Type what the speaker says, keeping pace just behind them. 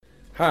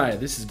Hi,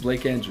 this is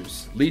Blake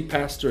Andrews, lead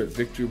pastor at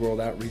Victory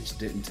World Outreach,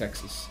 Denton,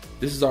 Texas.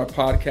 This is our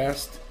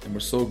podcast, and we're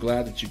so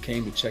glad that you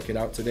came to check it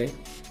out today.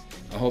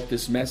 I hope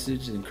this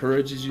message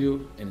encourages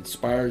you and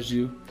inspires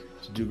you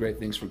to do great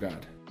things for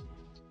God.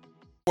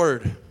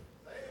 Word. How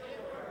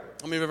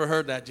many of you have ever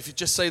heard that? If you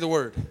just say the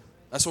word,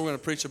 that's what we're going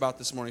to preach about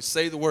this morning.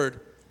 Say the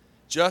word.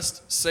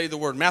 Just say the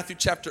word. Matthew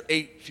chapter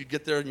 8, if you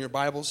get there in your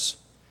Bibles,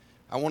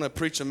 I want to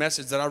preach a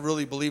message that I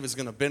really believe is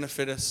going to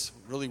benefit us.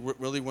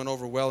 Really went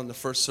over well in the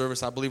first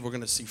service. I believe we're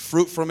going to see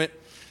fruit from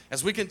it.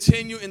 As we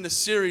continue in the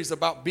series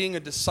about being a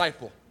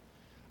disciple,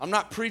 I'm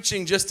not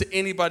preaching just to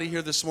anybody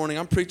here this morning.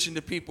 I'm preaching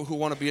to people who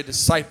want to be a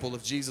disciple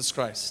of Jesus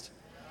Christ.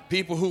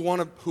 People who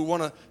want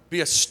to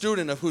be a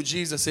student of who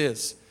Jesus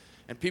is.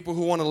 And people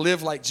who want to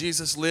live like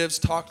Jesus lives,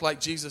 talk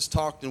like Jesus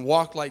talked, and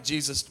walk like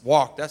Jesus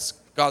walked. That's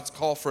God's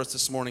call for us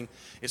this morning.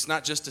 It's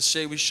not just to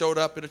say we showed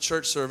up at a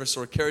church service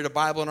or carried a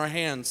Bible in our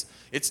hands.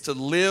 It's to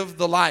live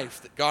the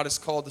life that God has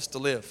called us to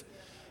live.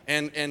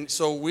 And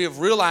so we have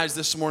realized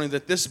this morning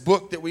that this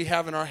book that we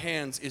have in our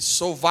hands is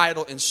so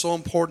vital and so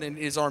important, and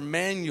is our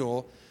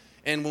manual.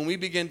 And when we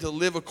begin to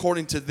live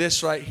according to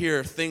this right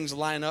here, things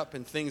line up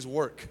and things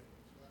work.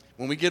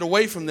 When we get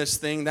away from this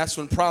thing, that's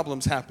when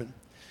problems happen.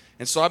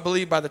 And so I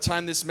believe by the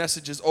time this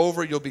message is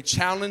over, you'll be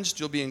challenged,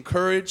 you'll be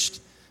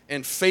encouraged,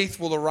 and faith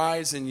will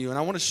arise in you. And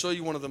I want to show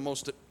you one of the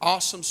most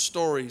awesome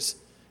stories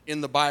in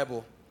the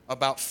Bible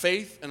about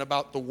faith and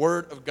about the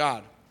Word of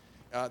God.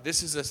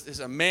 This is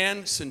a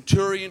man,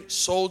 centurion,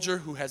 soldier,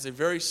 who has a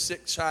very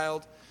sick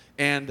child.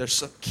 And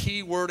there's a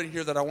key word in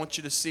here that I want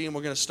you to see, and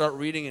we're going to start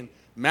reading in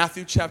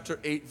Matthew chapter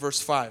 8, verse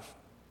 5.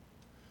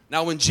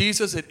 Now when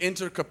Jesus had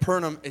entered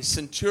Capernaum, a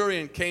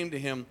centurion came to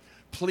him,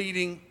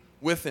 pleading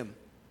with him,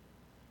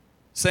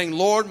 saying,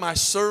 "Lord, my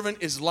servant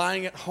is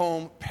lying at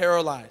home,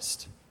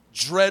 paralyzed,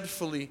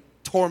 dreadfully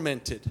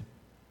tormented."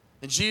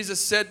 And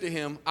Jesus said to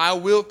him, "I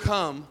will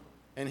come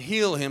and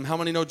heal him." How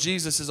many know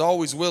Jesus is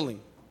always willing?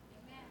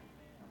 Amen.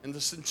 And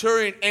the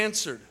centurion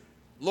answered,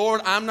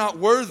 "Lord, I'm not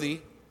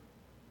worthy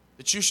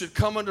that you should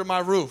come under my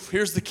roof."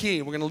 Here's the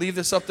key. We're going to leave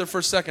this up there for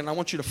a second. I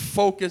want you to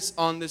focus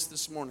on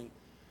this morning.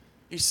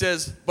 He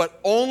says, "But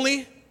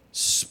only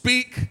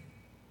speak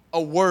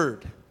a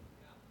word."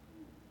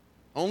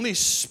 Only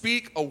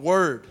speak a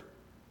word,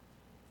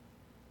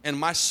 and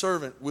my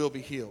servant will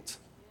be healed.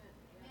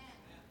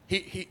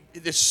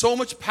 There's so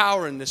much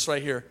power in this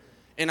right here.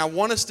 And I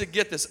want us to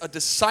get this. A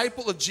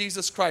disciple of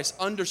Jesus Christ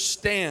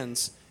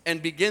understands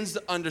and begins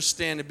to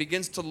understand and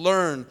begins to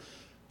learn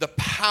the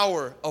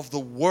power of the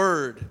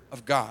Word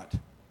of God.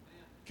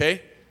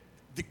 Okay?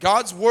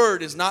 God's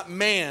Word is not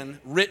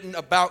man written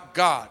about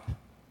God.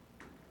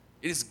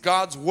 It is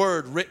God's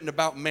Word written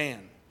about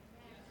man.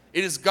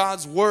 It is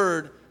God's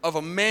Word of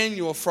a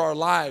manual for our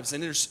lives.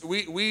 And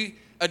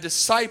a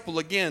disciple,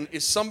 again,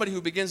 is somebody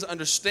who begins to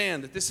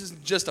understand that this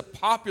isn't just a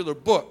popular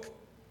book,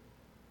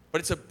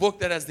 but it's a book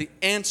that has the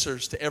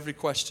answers to every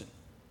question,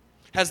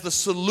 has the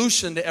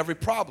solution to every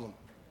problem.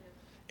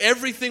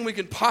 Everything we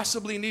can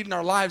possibly need in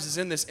our lives is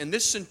in this. And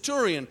this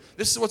centurion,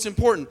 this is what's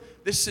important,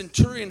 this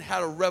centurion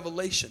had a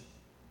revelation.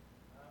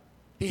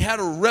 He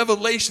had a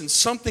revelation.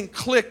 Something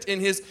clicked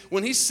in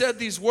when he said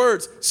these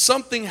words,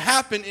 something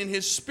happened in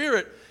his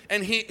spirit.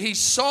 And he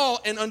saw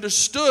and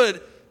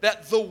understood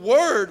that the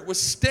Word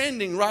was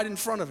standing right in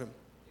front of him.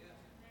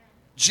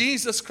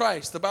 Jesus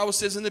Christ, the Bible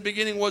says, in the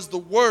beginning was the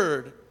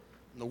Word,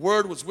 and the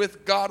Word was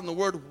with God, and the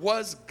Word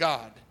was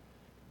God.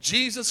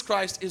 Jesus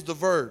Christ is the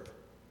Verb.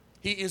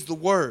 He is the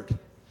Word.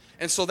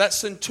 And so that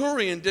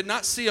centurion did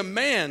not see a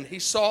man. He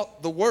saw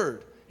the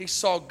Word. He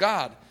saw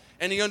God.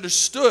 And he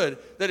understood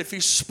that if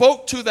he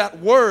spoke to that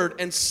Word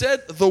and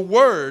said the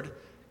Word,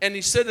 and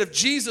he said if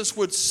Jesus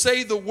would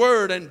say the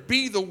word and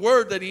be the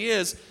word that he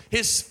is,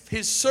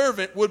 his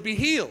servant would be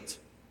healed.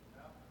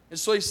 And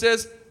so he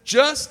says,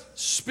 just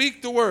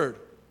speak the word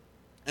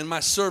and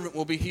my servant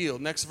will be healed.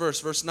 Next verse,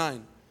 verse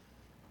 9.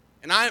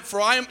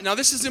 Now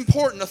this is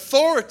important.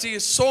 Authority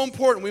is so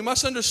important. We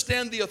must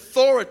understand the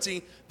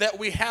authority that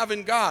we have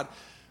in God.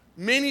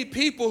 Many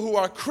people who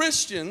are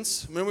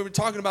Christians, remember we were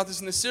talking about this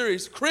in the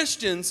series,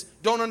 Christians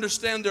don't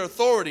understand their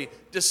authority.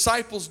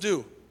 Disciples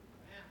do.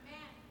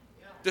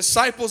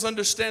 Disciples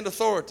understand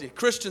authority.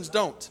 Christians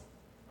don't.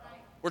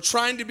 We're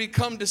trying to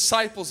become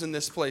disciples in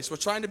this place. We're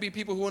trying to be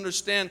people who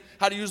understand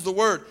how to use the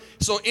word.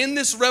 So in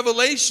this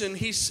revelation,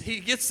 he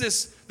gets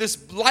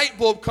this light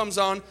bulb comes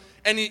on,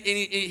 and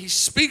he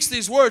speaks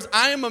these words.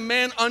 I am a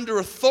man under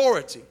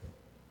authority.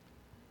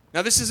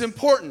 Now this is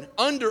important.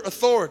 Under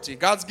authority.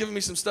 God's given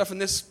me some stuff in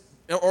this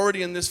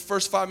already in this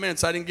first 5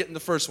 minutes I didn't get in the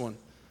first one.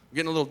 I'm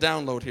getting a little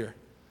download here.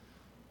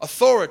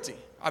 Authority.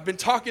 I've been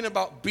talking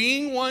about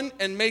being one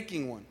and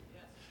making one.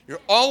 You're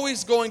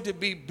always going to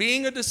be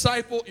being a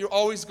disciple. You're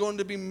always going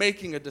to be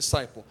making a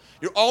disciple.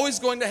 You're always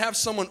going to have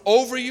someone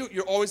over you.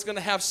 You're always going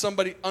to have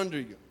somebody under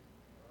you.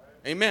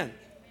 Amen.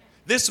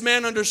 This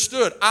man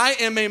understood. I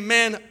am a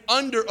man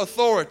under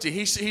authority.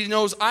 He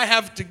knows I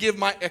have to give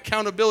my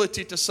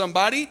accountability to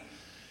somebody,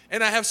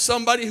 and I have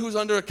somebody who's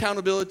under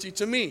accountability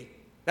to me.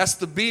 That's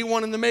the be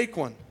one and the make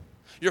one.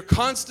 You're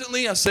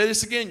constantly, I'll say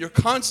this again, you're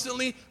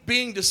constantly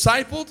being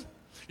discipled.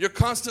 You're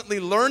constantly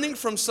learning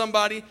from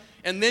somebody.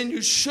 And then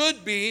you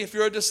should be, if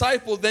you're a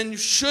disciple, then you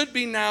should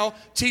be now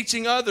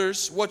teaching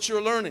others what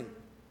you're learning.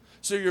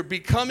 So you're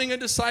becoming a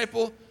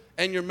disciple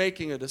and you're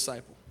making a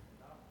disciple.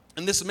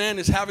 And this man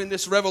is having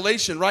this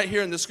revelation right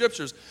here in the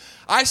scriptures.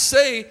 I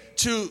say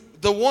to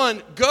the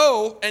one,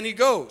 go, and he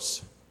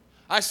goes.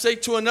 I say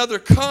to another,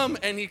 come,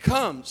 and he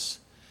comes.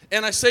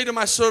 And I say to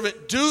my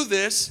servant, do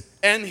this,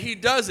 and he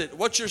does it.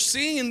 What you're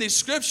seeing in these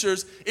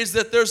scriptures is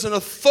that there's an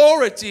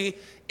authority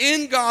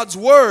in God's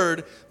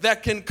word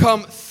that can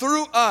come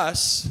through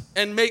us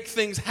and make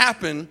things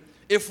happen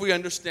if we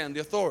understand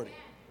the authority.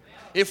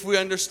 If we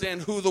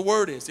understand who the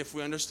word is. If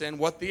we understand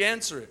what the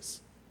answer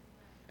is.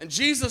 And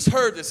Jesus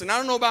heard this, and I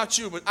don't know about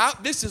you, but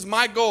this is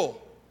my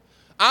goal.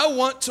 I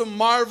want to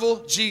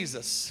marvel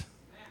Jesus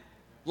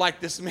like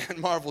this man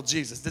marveled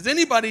Jesus. Does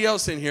anybody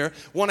else in here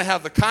want to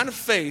have the kind of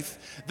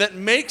faith that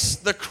makes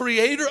the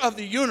creator of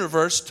the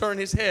universe turn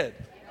his head?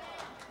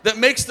 That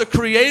makes the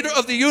creator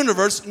of the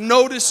universe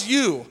notice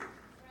you?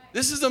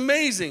 This is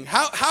amazing.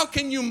 How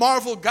can you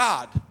marvel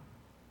God?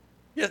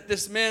 Yet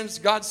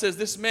God says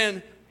this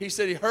man, he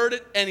said he heard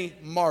it and he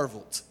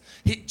marveled.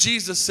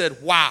 Jesus said,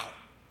 wow.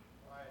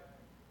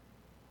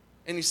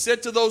 And he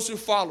said to those who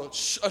followed,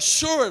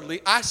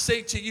 assuredly, I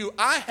say to you,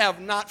 I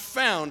have not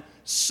found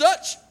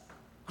such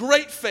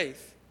great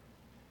faith,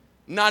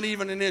 not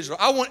even in Israel.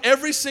 I want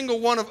every single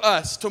one of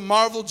us to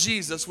marvel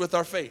Jesus with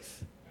our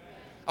faith.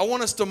 I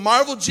want us to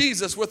marvel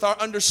Jesus with our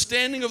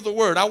understanding of the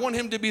word. I want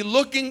him to be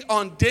looking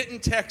on Denton,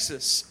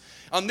 Texas,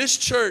 on this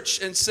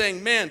church and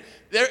saying, man,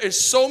 there is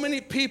so many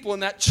people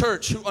in that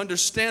church who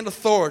understand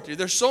authority.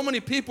 There's so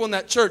many people in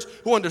that church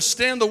who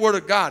understand the word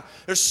of God.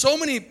 There's so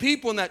many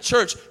people in that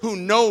church who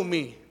know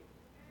me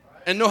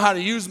and know how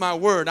to use my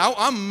word.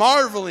 I'm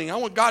marveling. I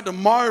want God to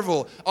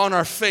marvel on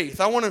our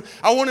faith. I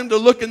want him to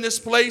look in this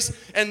place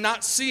and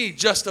not see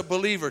just a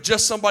believer,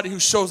 just somebody who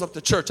shows up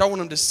to church. I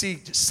want him to see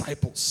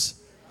disciples,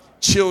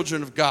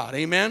 children of God.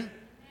 Amen?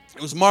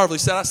 It was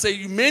marvelous. He said, I say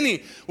you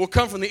many will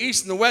come from the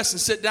east and the west and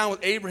sit down with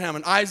Abraham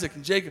and Isaac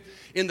and Jacob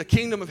in the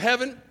kingdom of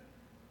heaven.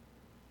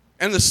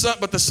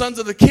 But the sons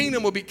of the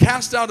kingdom will be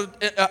cast out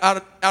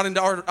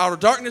into outer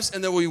darkness,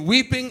 and there will be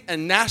weeping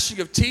and gnashing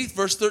of teeth.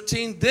 Verse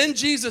 13, then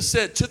Jesus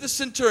said to the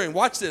centurion,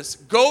 watch this,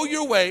 go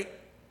your way,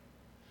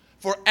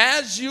 for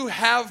as you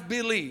have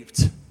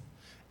believed,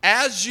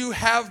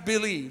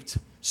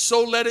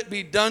 so let it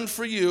be done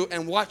for you.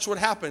 And watch what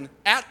happened.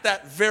 At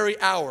that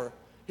very hour,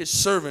 his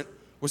servant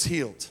was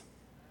healed.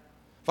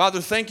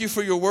 Father, thank you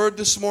for your word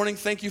this morning.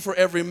 Thank you for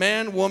every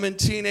man, woman,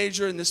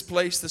 teenager in this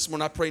place this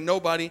morning. I pray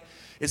nobody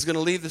is going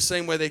to leave the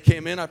same way they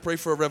came in. I pray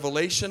for a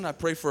revelation. I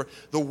pray for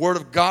the word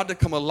of God to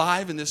come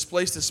alive in this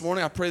place this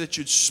morning. I pray that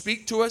you'd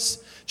speak to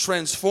us,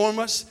 transform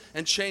us,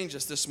 and change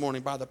us this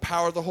morning by the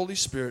power of the Holy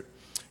Spirit.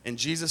 In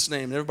Jesus'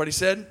 name. And everybody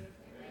said?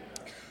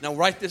 Amen. Now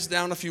write this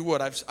down if you would.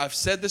 I've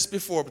said this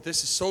before, but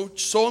this is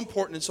so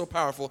important and so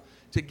powerful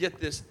to get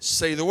this.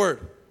 Say the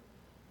word.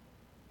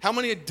 How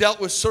many have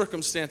dealt with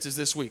circumstances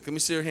this week? Let me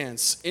see your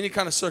hands. Any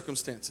kind of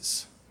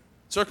circumstances.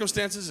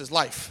 Circumstances is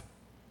life.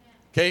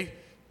 Okay?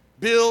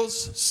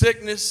 Bills,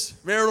 sickness,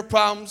 marital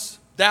problems,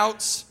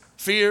 doubts,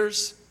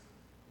 fears,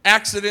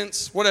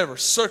 accidents, whatever.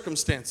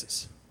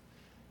 Circumstances.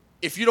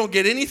 If you don't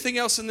get anything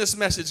else in this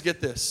message, get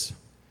this.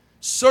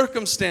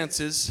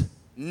 Circumstances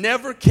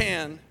never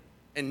can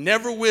and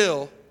never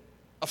will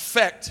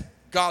affect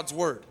God's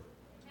word.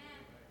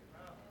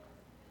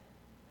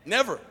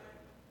 Never.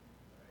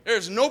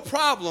 There's no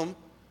problem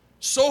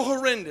so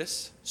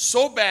horrendous,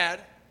 so bad,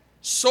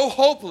 so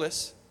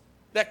hopeless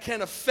that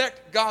can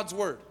affect God's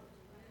word.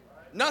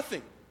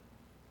 Nothing.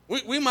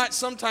 We might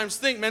sometimes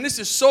think, man, this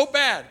is so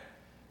bad.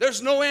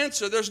 There's no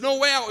answer. There's no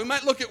way out. We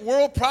might look at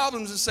world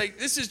problems and say,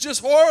 this is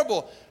just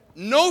horrible.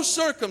 No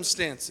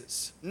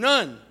circumstances,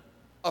 none,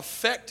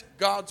 affect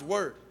God's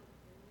word.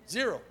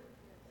 Zero.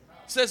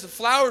 It says the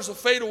flowers will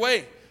fade away.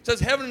 It says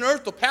heaven and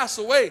earth will pass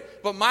away,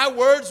 but my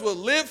words will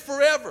live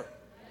forever.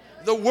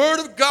 The word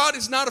of God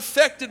is not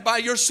affected by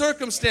your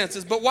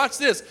circumstances. But watch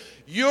this.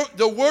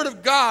 The word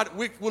of God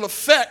will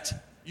affect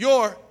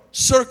your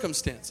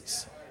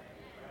circumstances.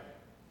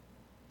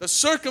 The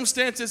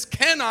circumstances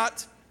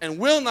cannot and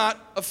will not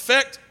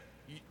affect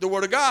the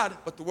word of God,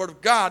 but the word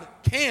of God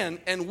can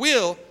and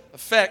will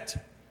affect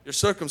your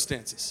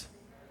circumstances.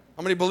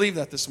 How many believe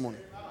that this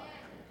morning?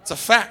 It's a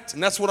fact,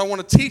 and that's what I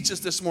want to teach us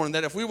this morning,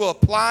 that if we will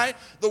apply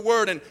the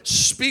word and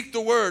speak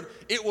the word,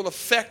 it will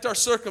affect our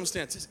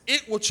circumstances.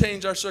 It will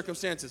change our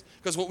circumstances,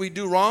 because what we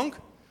do wrong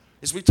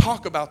is we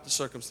talk about the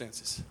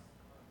circumstances.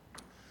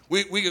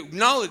 We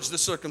acknowledge the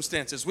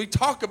circumstances. We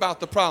talk about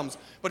the problems,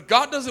 but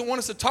God doesn't want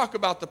us to talk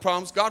about the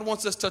problems. God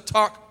wants us to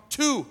talk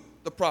to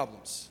the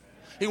problems.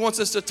 He wants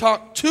us to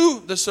talk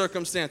to the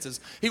circumstances.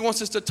 He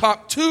wants us to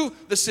talk to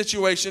the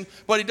situation,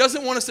 but he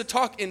doesn't want us to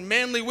talk in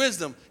manly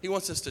wisdom. He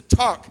wants us to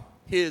talk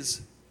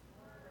his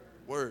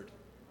word.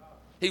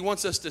 He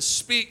wants us to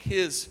speak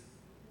his.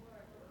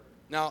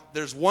 Now,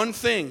 there's one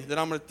thing that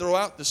I'm going to throw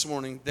out this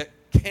morning that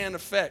can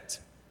affect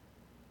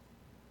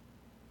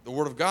the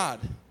Word of God,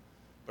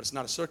 but it's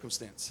not a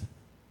circumstance.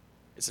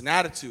 It's an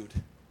attitude.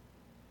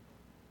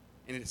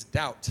 And it's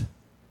doubt.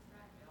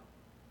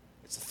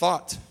 It's a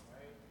thought.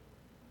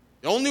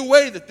 The only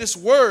way that this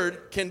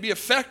word can be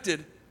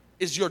affected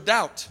is your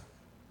doubt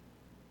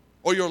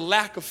or your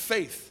lack of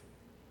faith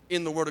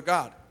in the Word of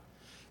God.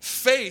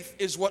 Faith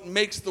is what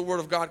makes the Word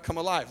of God come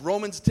alive.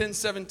 Romans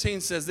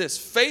 10:17 says this: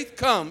 faith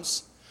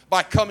comes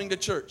by coming to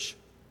church.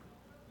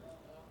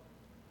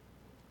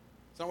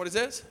 Is that what it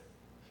says?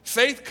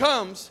 Faith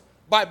comes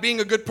by being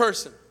a good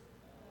person.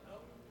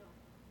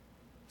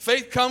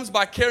 Faith comes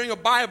by carrying a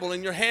Bible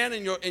in your hand,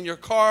 in your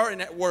car,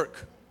 and at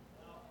work.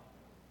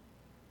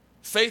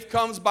 Faith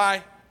comes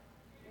by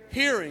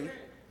hearing,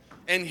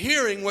 and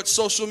hearing what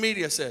social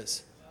media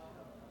says.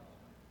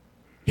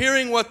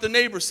 Hearing what the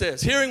neighbor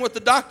says, hearing what the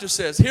doctor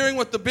says, hearing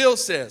what the bill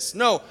says.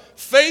 No,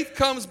 faith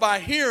comes by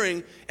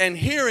hearing, and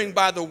hearing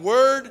by the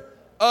Word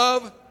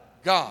of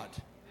God.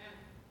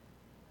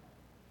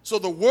 So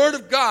the Word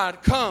of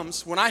God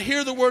comes, when I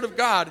hear the Word of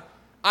God,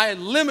 I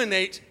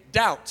eliminate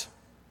doubt.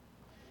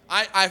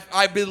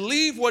 I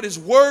believe what His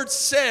Word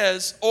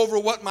says over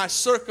what my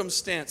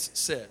circumstance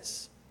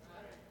says.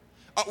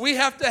 We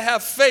have to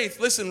have faith,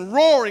 listen,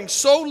 roaring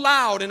so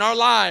loud in our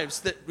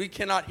lives that we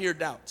cannot hear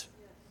doubt.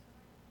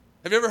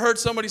 Have you ever heard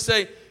somebody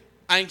say,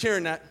 I ain't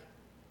hearing that.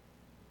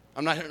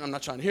 I'm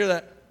not trying to hear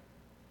that.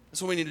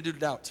 That's what we need to do to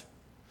doubt.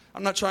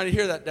 I'm not trying to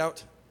hear that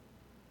doubt.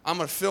 I'm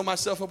going to fill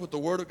myself up with the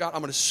Word of God. I'm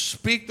going to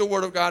speak the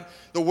Word of God.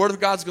 The Word of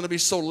God is going to be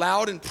so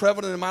loud and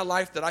prevalent in my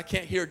life that I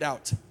can't hear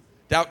doubt.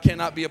 Doubt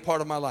cannot be a part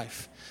of my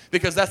life.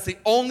 Because that's the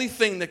only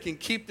thing that can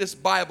keep this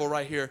Bible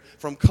right here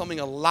from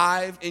coming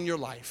alive in your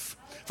life.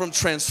 From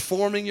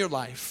transforming your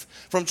life,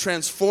 from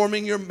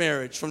transforming your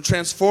marriage, from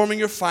transforming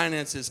your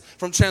finances,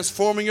 from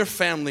transforming your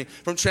family,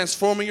 from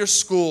transforming your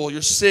school,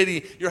 your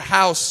city, your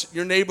house,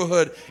 your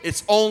neighborhood.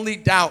 It's only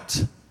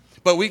doubt.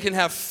 But we can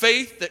have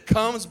faith that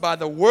comes by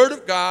the Word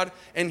of God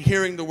and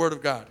hearing the Word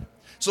of God.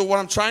 So what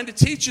I'm trying to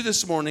teach you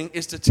this morning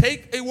is to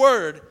take a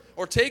word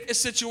or take a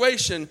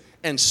situation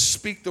and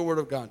speak the Word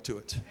of God to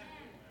it.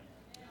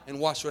 And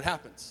watch what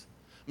happens.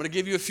 I'm going to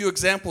give you a few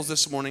examples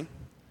this morning.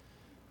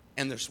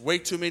 And there's way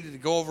too many to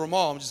go over them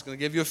all. I'm just going to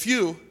give you a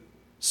few.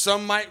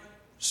 Some might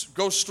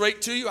go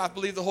straight to you. I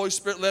believe the Holy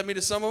Spirit led me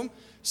to some of them.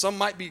 Some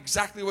might be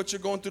exactly what you're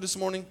going through this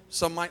morning.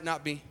 Some might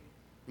not be.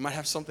 You might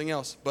have something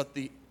else. But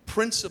the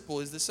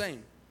principle is the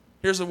same.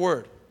 Here's a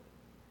word.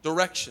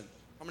 Direction.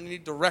 How many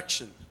need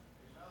direction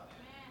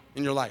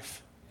in your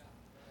life?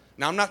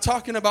 Now, I'm not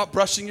talking about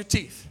brushing your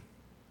teeth.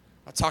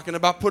 I'm not talking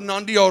about putting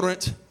on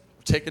deodorant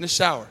or taking a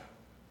shower.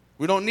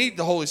 We don't need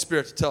the Holy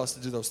Spirit to tell us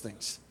to do those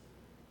things.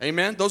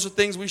 Amen? Those are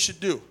things we should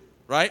do,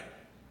 right?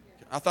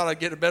 I thought I'd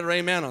get a better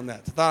amen on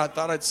that. I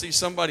thought I'd see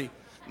somebody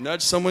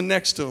nudge someone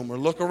next to them or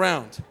look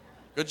around.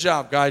 Good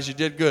job, guys. You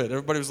did good.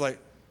 Everybody was like,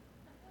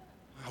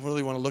 I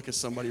really want to look at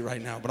somebody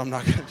right now, but I'm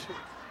not going to.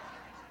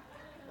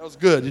 That was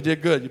good. You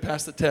did good. You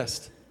passed the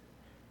test.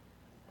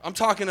 I'm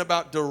talking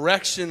about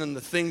direction and the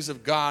things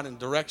of God and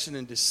direction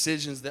and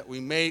decisions that we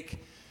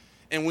make.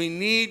 And we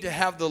need to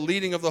have the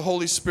leading of the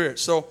Holy Spirit.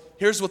 So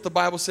here's what the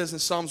Bible says in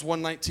Psalms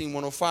 119,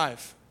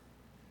 105.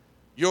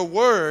 Your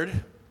word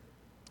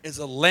is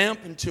a lamp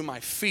unto my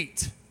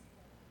feet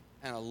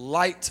and a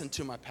light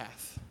unto my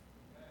path.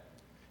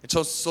 And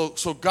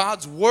so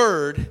God's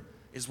word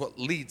is what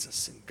leads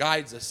us and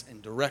guides us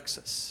and directs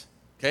us.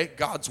 Okay?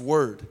 God's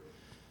word.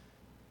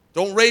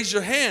 Don't raise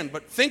your hand,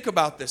 but think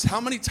about this. How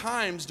many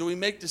times do we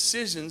make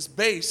decisions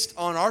based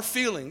on our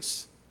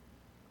feelings,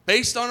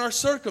 based on our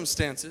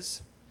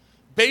circumstances,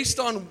 based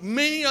on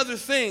many other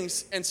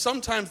things, and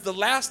sometimes the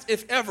last,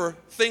 if ever,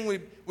 thing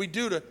we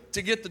do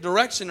to get the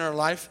direction in our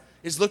life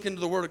is look into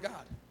the Word of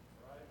God.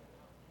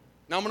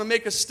 Now I'm going to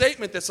make a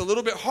statement that's a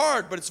little bit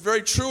hard, but it's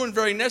very true and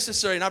very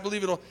necessary, and I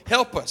believe it'll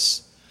help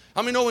us.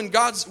 How many know when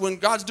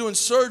God's doing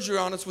surgery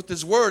on us with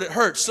His Word, it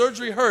hurts.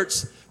 Surgery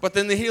hurts, but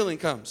then the healing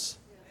comes.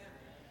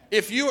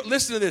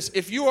 Listen to this,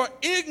 if you are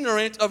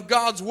ignorant of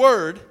God's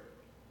Word,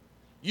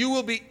 you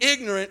will be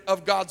ignorant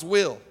of God's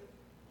will.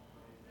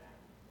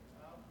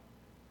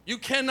 You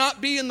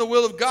cannot be in the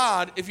will of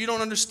God if you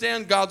don't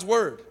understand God's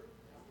word.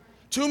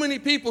 Too many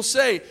people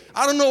say,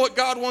 I don't know what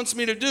God wants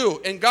me to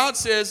do. And God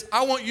says,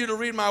 I want you to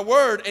read my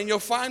word and you'll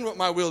find what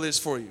my will is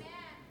for you.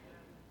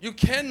 You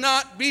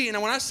cannot be,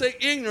 and when I say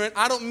ignorant,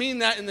 I don't mean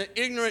that in the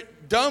ignorant,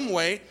 dumb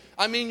way.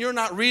 I mean you're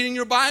not reading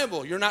your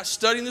Bible. You're not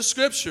studying the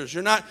scriptures.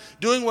 You're not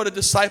doing what a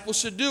disciple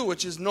should do,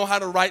 which is know how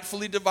to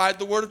rightfully divide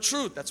the word of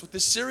truth. That's what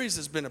this series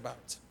has been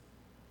about.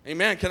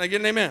 Amen. Can I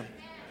get an amen?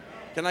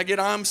 Can I get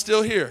I'm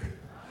still here?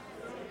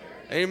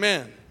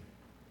 Amen.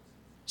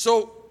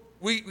 So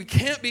we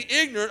can't be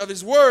ignorant of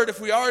His word. If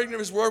we are ignorant of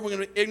His word, we're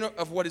going to be ignorant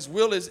of what His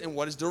will is and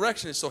what His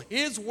direction is. So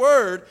His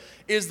word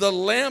is the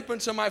lamp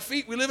unto my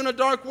feet. We live in a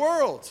dark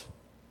world.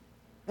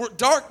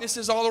 Darkness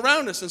is all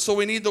around us, and so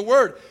we need the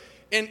word.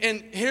 And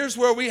here's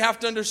where we have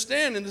to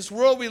understand, in this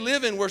world we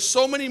live in, where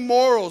so many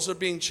morals are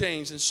being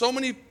changed, and so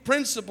many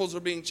principles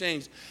are being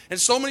changed, and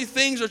so many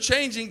things are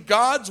changing,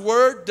 God's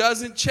word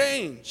doesn't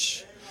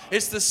change.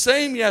 It's the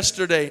same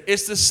yesterday.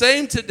 It's the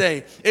same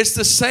today. It's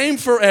the same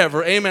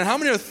forever. Amen. How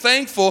many are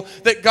thankful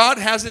that God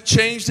hasn't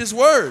changed His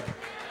word?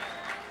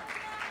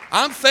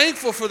 I'm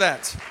thankful for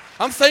that.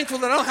 I'm thankful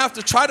that I don't have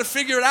to try to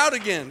figure it out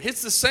again.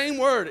 It's the same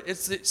word.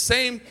 It's the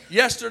same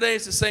yesterday.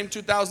 It's the same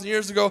 2,000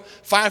 years ago,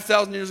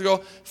 5,000 years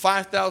ago,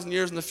 5,000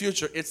 years in the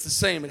future. It's the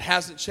same. It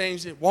hasn't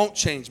changed. It won't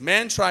change.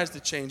 Man tries to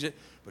change it,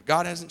 but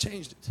God hasn't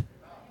changed it.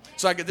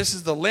 So this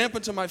is the lamp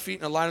unto my feet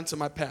and a light unto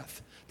my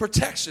path.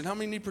 Protection. How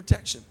many need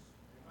protection?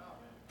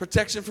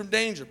 Protection from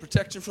danger,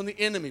 protection from the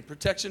enemy,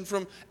 protection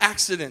from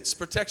accidents,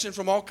 protection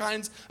from all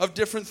kinds of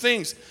different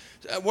things.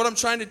 What I'm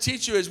trying to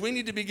teach you is we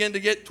need to begin to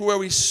get to where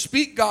we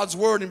speak God's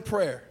word in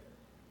prayer.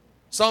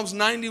 Psalms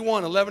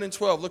 91, 11 and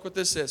 12. Look what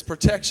this says.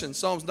 Protection.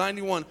 Psalms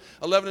 91,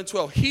 11 and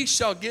 12. He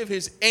shall give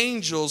his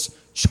angels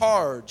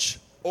charge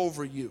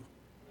over you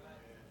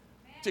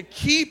to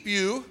keep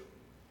you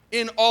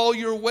in all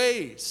your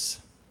ways.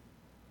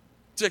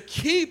 To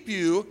keep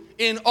you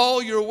in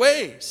all your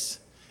ways.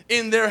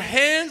 In their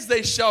hands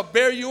they shall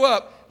bear you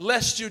up,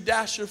 lest you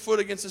dash your foot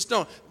against a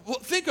stone. Well,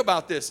 think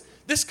about this.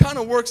 This kind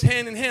of works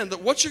hand in hand.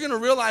 That what you're going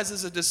to realize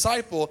as a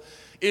disciple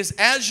is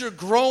as you're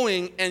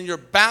growing and you're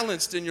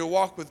balanced in your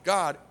walk with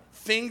God,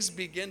 things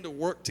begin to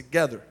work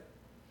together.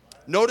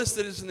 Notice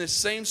that it's in this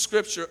same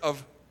scripture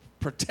of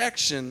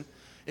protection,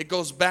 it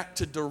goes back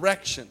to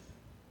direction.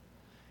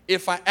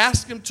 If I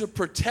ask Him to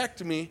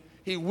protect me,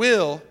 He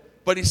will,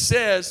 but He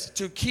says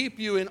to keep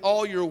you in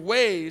all your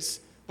ways.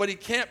 But He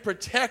can't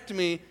protect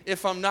me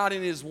if I'm not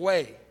in His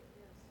way.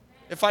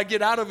 If I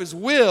get out of His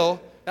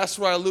will, that's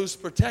where I lose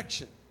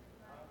protection.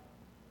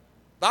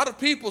 A lot of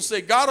people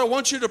say, God, I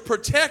want you to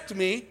protect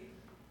me,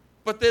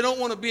 but they don't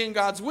want to be in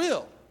God's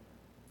will.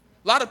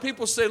 A lot of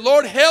people say,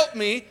 Lord, help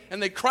me,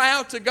 and they cry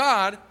out to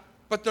God,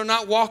 but they're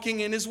not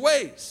walking in His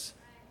ways.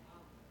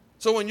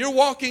 So when you're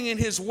walking in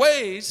His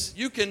ways,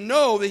 you can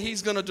know that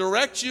He's going to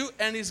direct you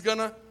and He's going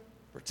to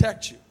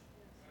protect you.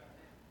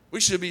 We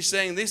should be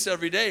saying this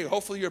every day.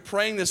 Hopefully you're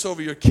praying this over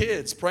your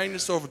kids, praying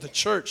this over the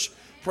church,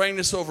 praying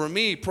this over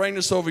me, praying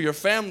this over your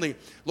family.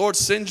 Lord,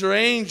 send your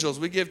angels.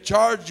 We give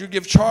charge. You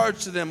give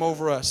charge to them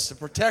over us to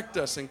protect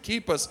us and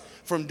keep us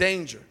from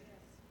danger.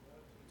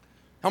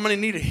 How many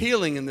need a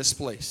healing in this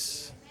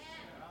place?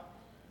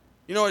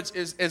 You know, it's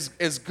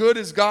as good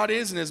as God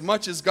is and as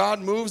much as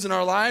God moves in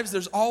our lives,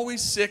 there's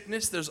always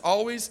sickness. There's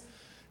always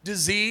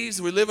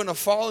disease. We live in a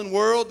fallen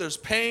world. There's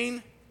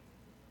pain.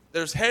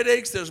 There's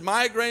headaches, there's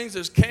migraines,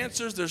 there's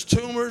cancers, there's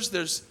tumors,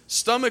 there's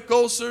stomach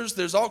ulcers,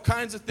 there's all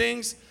kinds of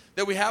things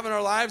that we have in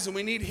our lives, and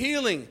we need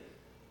healing.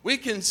 We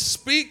can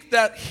speak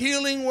that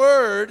healing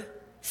word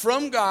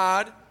from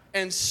God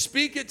and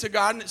speak it to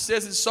God, and it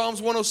says in Psalms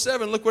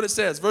 107, look what it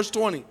says, verse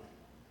 20.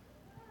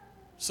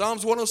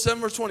 Psalms 107,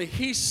 verse 20.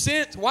 He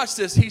sent, watch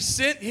this, He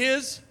sent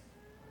His,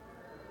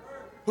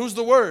 who's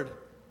the Word?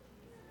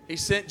 He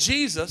sent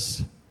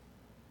Jesus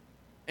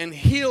and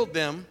healed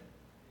them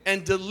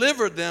and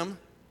delivered them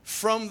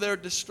from their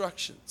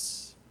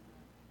destructions.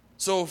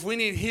 So if we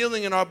need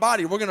healing in our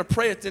body, we're going to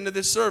pray at the end of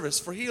this service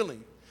for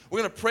healing. We're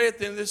going to pray at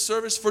the end of this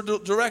service for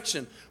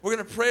direction. We're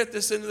going to pray at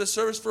this end of the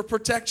service for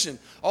protection.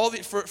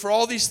 For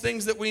all these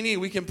things that we need,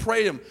 we can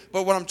pray them.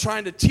 But what I'm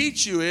trying to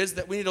teach you is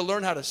that we need to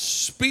learn how to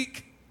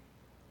speak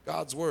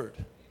God's word.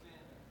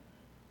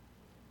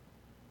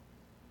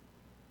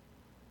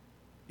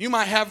 You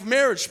might have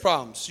marriage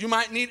problems. You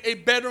might need a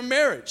better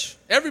marriage.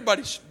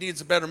 Everybody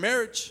needs a better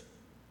marriage.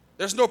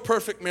 There's no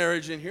perfect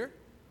marriage in here.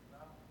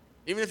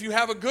 Even if you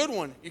have a good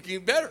one, you can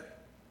get better.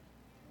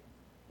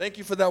 Thank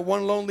you for that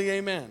one lonely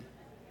amen.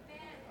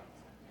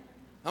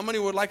 How many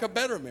would like a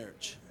better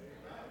marriage?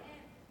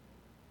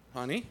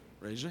 Honey,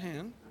 raise your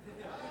hand.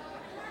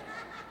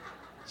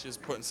 She's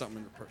putting something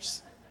in her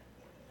purse.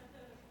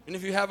 And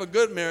if you have a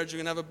good marriage,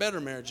 you're going to have a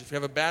better marriage. If you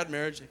have a bad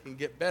marriage, it can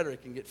get better.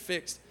 It can get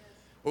fixed.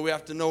 But we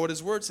have to know what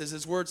His word says.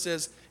 His word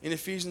says in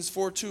Ephesians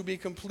 4:2, be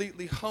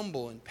completely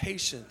humble and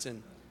patient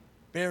and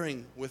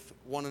bearing with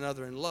one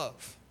another in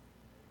love.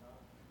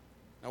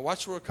 Now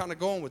watch where we're kind of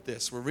going with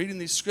this. We're reading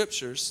these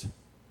scriptures,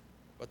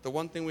 but the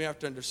one thing we have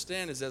to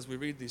understand is as we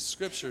read these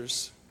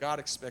scriptures, God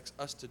expects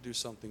us to do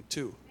something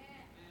too.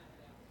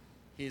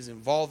 He's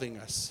involving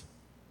us.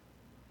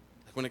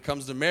 Like when it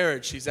comes to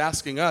marriage, He's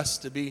asking us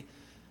to be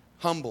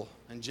humble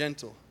and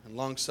gentle and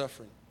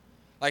long-suffering.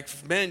 Like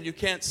men, you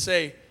can't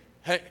say,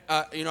 hey,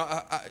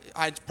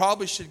 I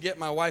probably should get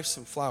my wife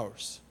some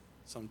flowers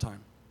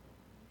sometime.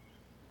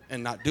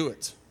 And not do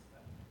it.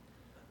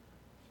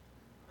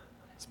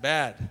 It's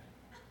bad.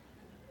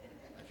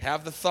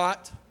 Have the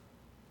thought,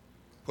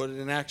 put it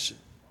in action.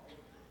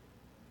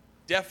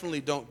 Definitely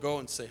don't go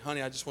and say,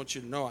 honey, I just want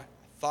you to know I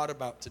thought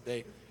about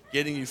today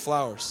getting you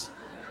flowers.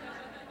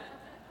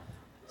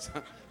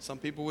 Some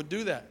people would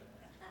do that.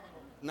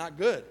 Not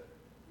good.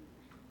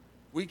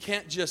 We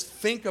can't just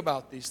think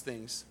about these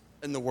things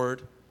in the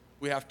Word.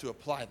 We have to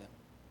apply them.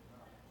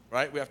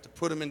 Right? We have to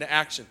put them into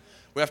action.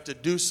 We have to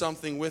do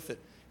something with it.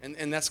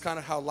 And that's kind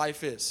of how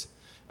life is.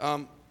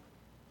 One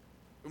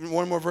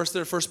more verse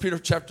there, 1 Peter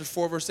chapter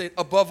 4, verse 8.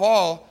 Above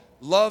all,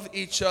 love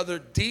each other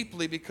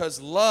deeply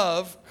because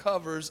love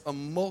covers a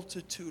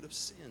multitude of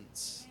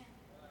sins.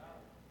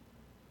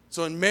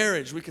 So in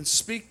marriage, we can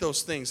speak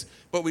those things,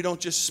 but we don't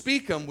just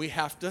speak them, we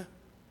have to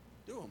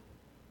do them.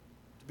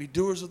 To be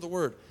doers of the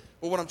word.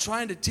 But what I'm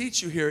trying to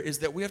teach you here is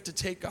that we have to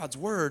take God's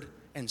word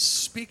and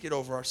speak it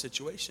over our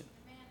situation.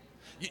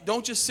 You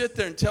don't just sit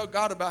there and tell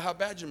God about how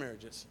bad your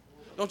marriage is.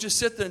 Don't just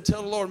sit there and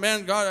tell the Lord,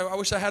 man, God, I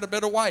wish I had a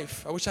better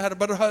wife. I wish I had a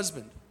better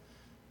husband.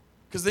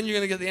 Because then you're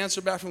going to get the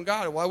answer back from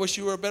God. Well, I wish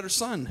you were a better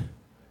son.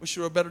 I wish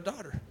you were a better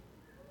daughter.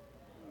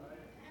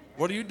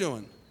 What are you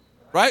doing?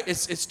 Right?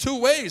 It's two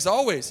ways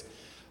always.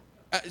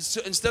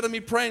 So instead of me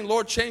praying,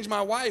 Lord, change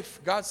my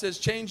wife, God says,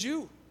 change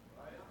you.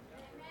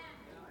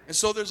 And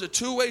so there's a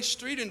two-way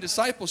street in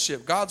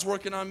discipleship. God's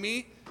working on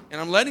me,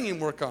 and I'm letting him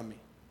work on me.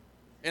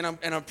 And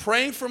I'm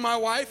praying for my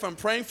wife. I'm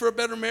praying for a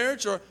better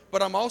marriage.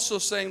 But I'm also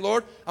saying,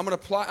 Lord, I'm going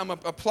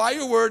to apply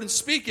your word and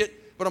speak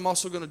it, but I'm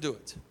also going to do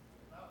it.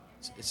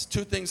 It's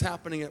two things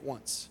happening at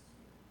once.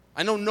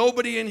 I know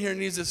nobody in here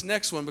needs this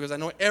next one because I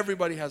know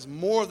everybody has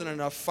more than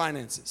enough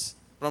finances.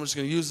 But I'm just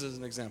going to use it as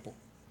an example.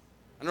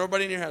 I know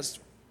everybody in here has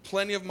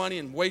plenty of money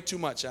and way too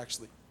much,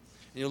 actually.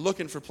 And you're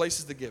looking for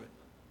places to give it.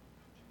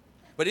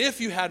 But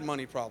if you had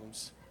money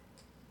problems,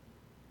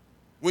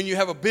 when you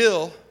have a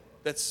bill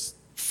that's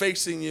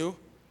facing you,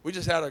 we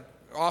just had an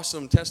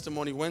awesome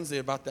testimony Wednesday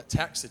about that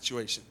tax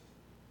situation.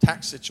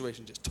 Tax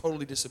situation just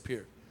totally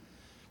disappeared.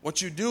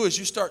 What you do is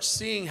you start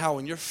seeing how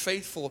when you're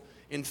faithful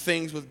in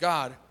things with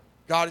God,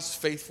 God is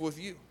faithful with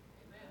you.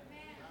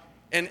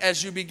 And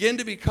as you begin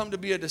to become to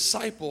be a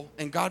disciple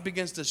and God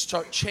begins to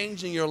start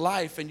changing your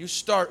life and you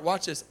start,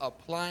 watch this,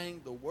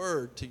 applying the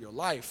word to your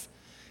life,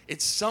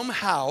 it's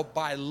somehow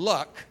by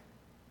luck,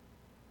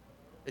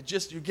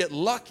 you get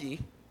lucky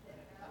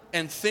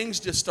and things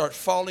just start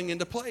falling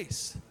into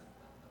place.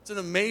 It's an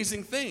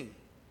amazing thing.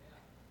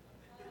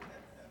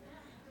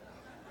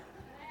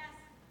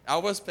 I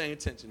was paying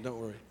attention, don't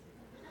worry.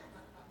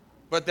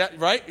 But that,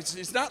 right?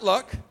 It's not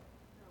luck.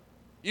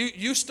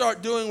 You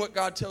start doing what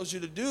God tells you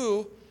to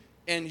do,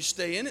 and you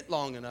stay in it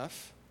long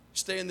enough,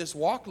 stay in this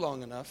walk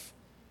long enough,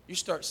 you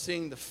start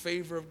seeing the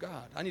favor of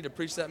God. I need to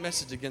preach that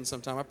message again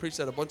sometime. I preached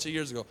that a bunch of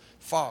years ago.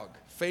 Fog,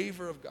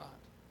 favor of God.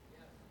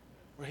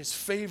 Where his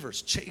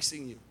favor's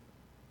chasing you.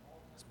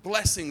 His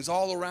blessings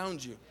all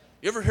around you.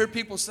 You ever hear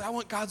people say, I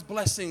want God's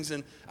blessings,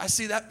 and I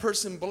see that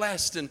person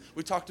blessed, and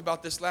we talked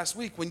about this last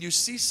week. When you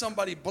see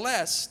somebody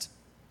blessed,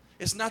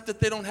 it's not that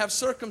they don't have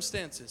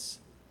circumstances.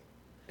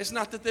 It's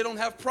not that they don't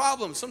have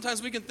problems.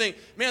 Sometimes we can think,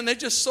 man, they're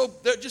just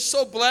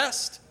so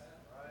blessed.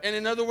 And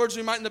in other words,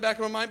 we might in the back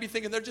of our mind be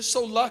thinking they're just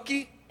so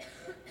lucky.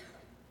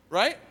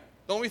 Right?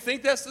 Don't we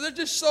think that? So they're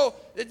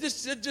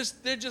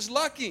just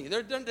lucky.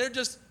 They're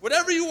just,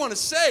 whatever you want to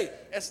say,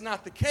 that's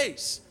not the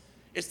case.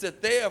 It's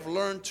that they have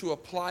learned to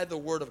apply the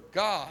word of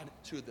God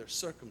to their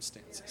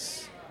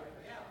circumstances.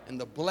 And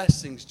the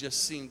blessings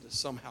just seem to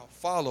somehow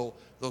follow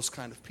those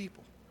kind of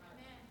people.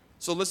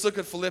 So let's look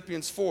at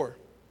Philippians 4.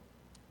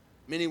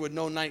 Many would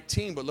know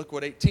 19, but look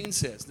what 18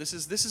 says. This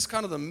is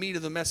kind of the meat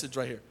of the message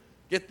right here.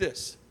 Get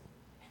this.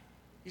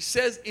 He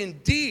says,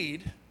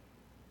 indeed,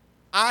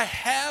 I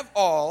have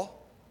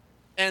all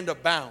and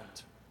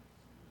abound.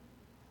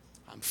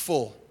 I'm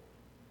full.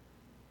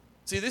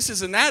 See, this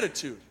is an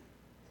attitude.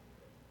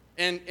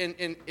 And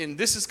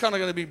this is kind of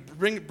going to be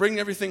bring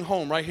everything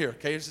home right here,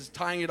 okay? This is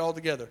tying it all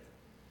together.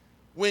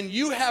 When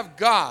you have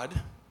God,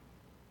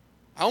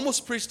 I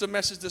almost preached a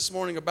message this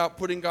morning about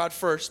putting God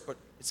first, but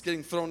it's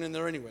getting thrown in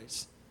there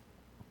anyways.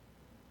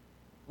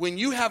 When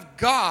you have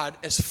God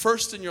as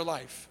first in your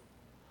life,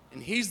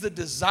 and he's the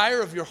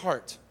desire of your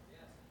heart,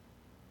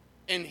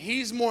 and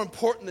he's more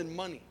important than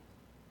money,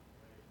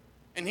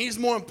 and he's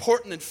more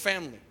important than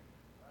family.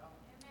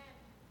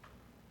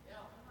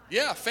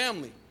 Yeah,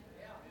 family.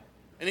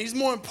 And he's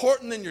more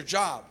important than your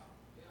job.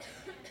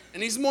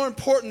 And he's more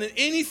important than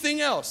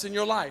anything else in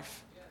your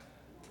life.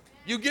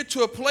 You get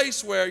to a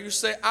place where you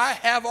say, I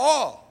have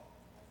all.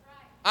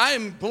 I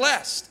am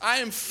blessed. I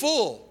am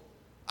full.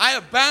 I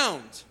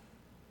abound.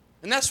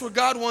 And that's where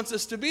God wants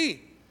us to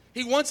be.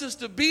 He wants us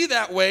to be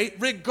that way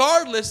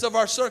regardless of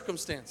our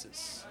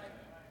circumstances.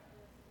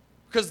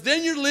 Because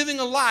then you're living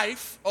a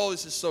life, oh,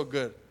 this is so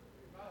good.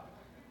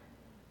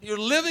 You're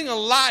living a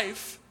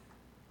life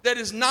that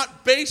is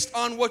not based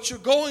on what you're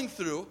going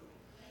through.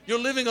 You're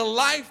living a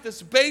life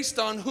that's based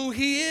on who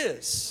he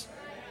is.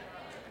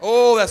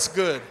 Oh, that's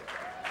good.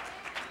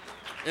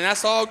 And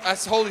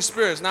that's Holy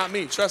Spirit. It's not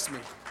me, trust me.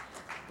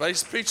 But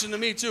he's preaching to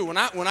me too. When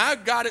I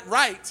got it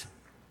right,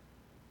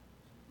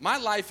 my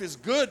life is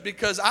good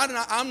because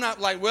I'm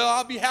not like, well,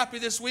 I'll be happy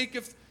this week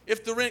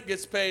if the rent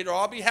gets paid, or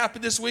I'll be happy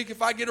this week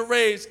if I get a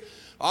raise.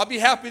 I'll be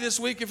happy this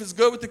week if it's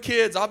good with the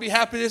kids. I'll be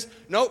happy this.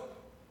 Nope.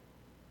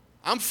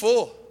 I'm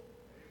full.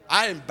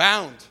 I am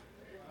bound.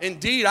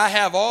 Indeed, I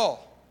have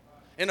all.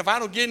 And if I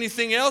don't get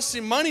anything else, see,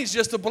 money's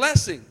just a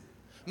blessing.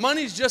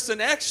 Money's just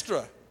an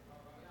extra.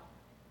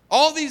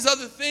 All these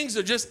other things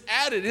are just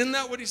added. Isn't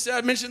that what he said?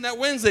 I mentioned that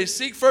Wednesday.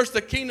 Seek first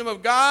the kingdom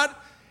of God,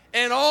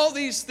 and all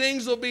these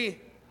things will be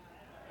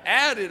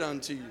added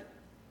unto you.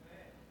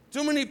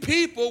 Too many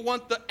people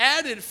want the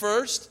added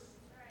first,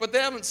 but they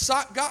haven't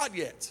sought God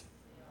yet.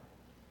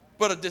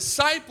 But a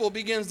disciple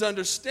begins to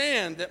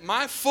understand that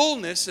my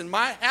fullness and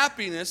my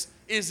happiness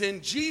is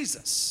in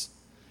Jesus,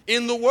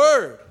 in the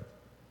Word.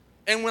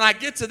 And when I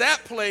get to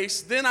that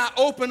place, then I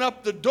open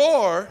up the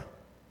door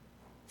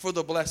for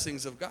the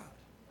blessings of God,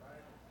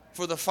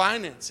 for the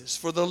finances,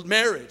 for the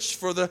marriage,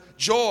 for the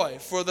joy,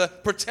 for the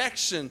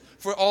protection,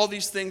 for all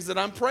these things that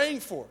I'm praying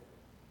for.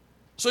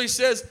 So he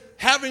says,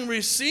 having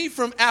received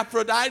from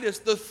Epaphroditus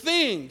the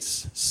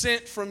things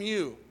sent from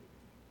you.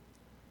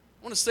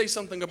 I want to say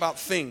something about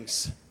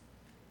things.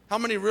 How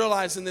many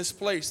realize in this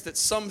place that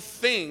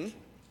something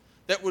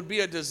that would be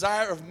a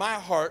desire of my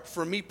heart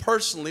for me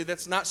personally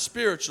that's not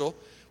spiritual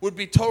would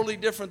be totally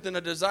different than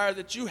a desire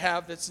that you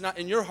have that's not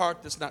in your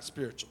heart that's not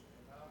spiritual?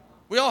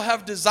 We all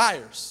have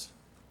desires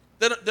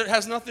that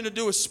has nothing to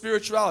do with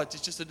spirituality.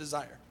 It's just a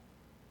desire.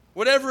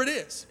 Whatever it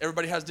is,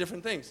 everybody has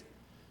different things.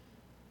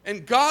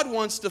 And God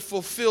wants to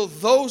fulfill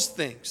those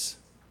things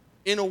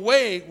in a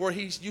way where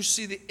you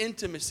see the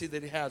intimacy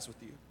that he has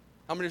with you.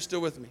 How many are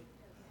still with me?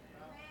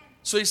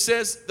 So he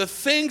says, the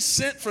things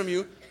sent from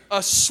you,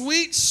 a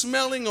sweet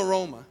smelling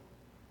aroma,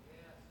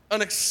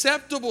 an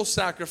acceptable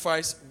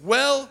sacrifice,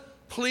 well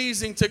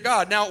pleasing to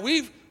God. Now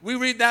we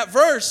read that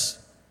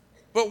verse,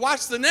 but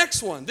watch the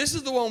next one. This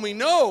is the one we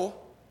know,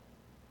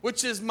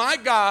 which is, my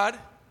God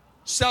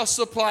shall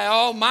supply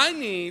all my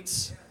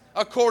needs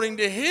according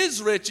to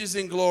his riches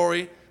in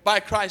glory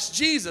by Christ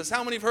Jesus.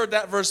 How many have heard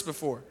that verse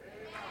before?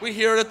 We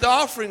hear it at the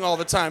offering all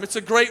the time. It's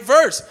a great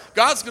verse.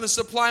 God's going to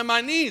supply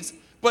my needs.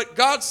 But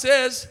God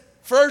says,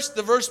 first,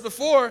 the verse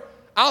before,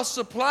 I'll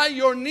supply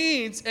your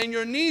needs, and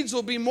your needs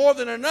will be more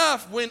than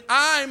enough when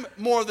I'm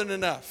more than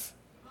enough.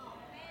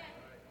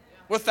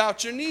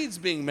 Without your needs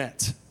being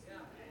met.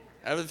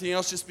 Everything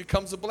else just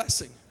becomes a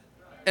blessing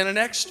and an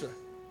extra.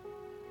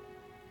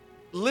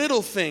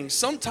 Little things,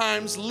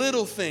 sometimes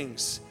little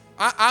things.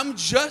 I'm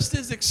just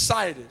as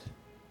excited,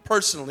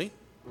 personally,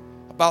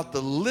 about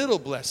the little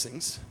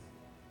blessings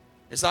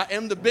as I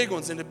am the big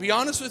ones. And to be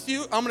honest with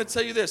you, I'm going to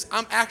tell you this.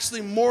 I'm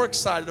actually more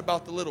excited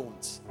about the little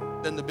ones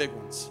than the big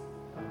ones.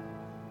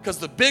 Because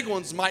the big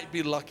ones might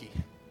be lucky.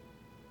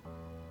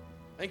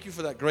 Thank you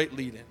for that great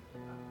lead in.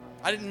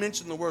 I didn't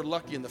mention the word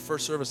lucky in the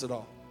first service at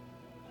all.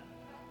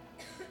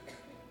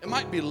 It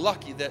might be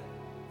lucky that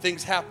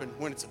things happen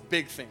when it's a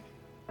big thing.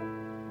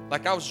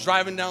 Like I was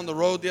driving down the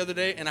road the other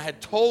day, and I had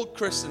told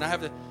Kristen,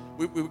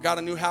 we got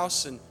a new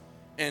house, and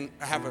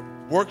I have a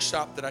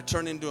workshop that I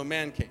turned into a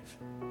man cave.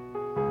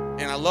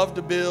 And I love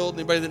to build.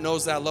 Anybody that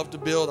knows that, I love to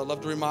build. I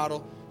love to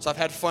remodel. So I've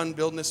had fun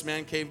building this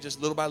man cave just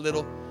little by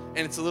little. And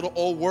it's a little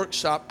old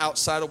workshop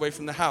outside away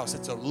from the house.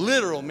 It's a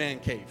literal man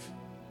cave.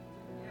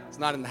 It's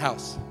not in the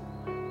house.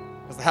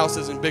 Because the house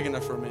isn't big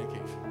enough for a man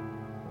cave.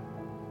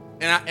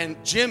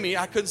 And Jimmy,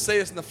 I couldn't say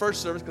this in the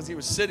first service because he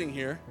was sitting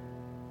here.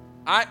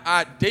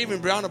 Dave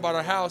and Brianna bought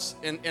our house,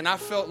 and I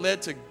felt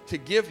led to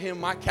give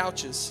him my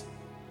couches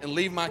and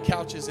leave my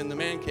couches in the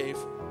man cave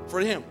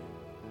for him.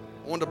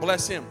 I wanted to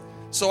bless him.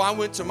 So I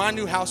went to my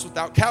new house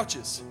without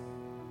couches.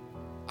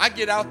 I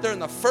get out there,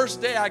 and the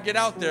first day I get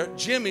out there,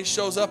 Jimmy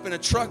shows up in a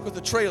truck with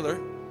a trailer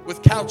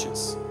with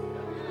couches.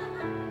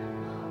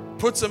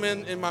 Puts them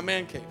in my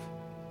man cave.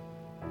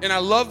 And I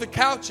love the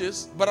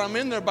couches, but I'm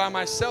in there by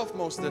myself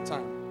most of the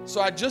time.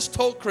 So I just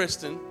told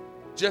Kristen,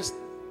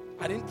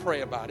 I didn't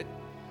pray about it.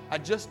 I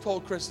just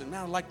told Kristen,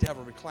 man, I'd like to have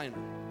a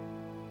recliner.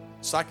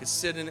 So I could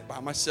sit in it by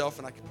myself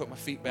and I could put my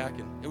feet back.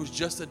 And it was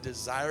just a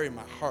desire in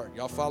my heart.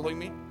 Y'all following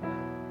me?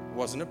 It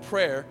wasn't a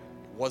prayer.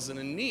 It wasn't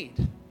a need.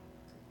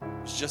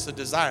 It was just a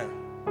desire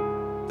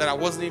that I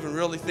wasn't even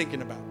really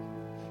thinking about.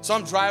 So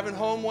I'm driving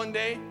home one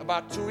day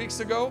about 2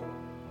 weeks ago,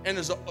 and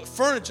there's a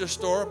furniture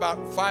store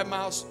about 5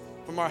 miles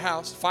from our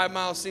house. 5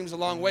 miles seems a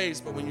long ways,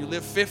 but when you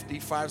live 50,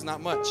 5's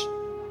not much.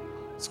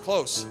 It's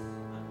close.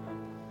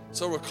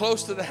 So we're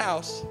close to the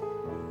house,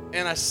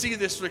 and I see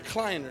this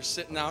recliner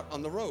sitting out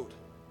on the road.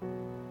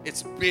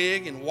 It's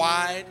big and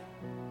wide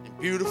and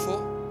beautiful,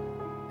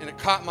 and it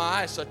caught my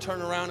eye, so I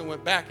turned around and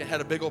went back and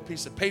had a big old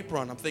piece of paper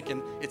on it. I'm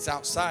thinking, it's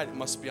outside. It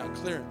must be on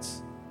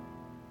clearance.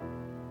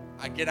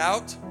 I get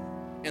out,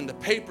 and the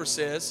paper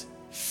says,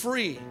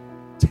 free,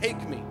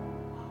 take me.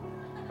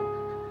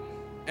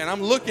 And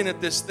I'm looking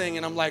at this thing,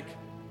 and I'm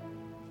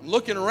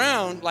looking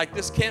around like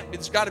there's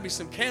got to be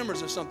some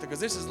cameras or something, because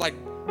this is like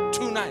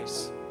too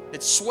nice.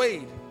 It's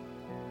suede.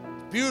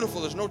 It's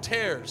beautiful. There's no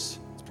tears.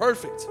 It's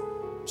perfect.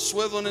 I'm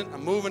swiveling it.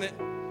 I'm moving it.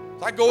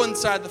 So I go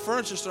inside the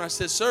furniture store, and I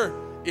said, sir,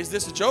 is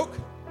this a joke?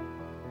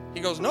 He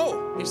goes,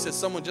 no. He says,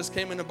 someone just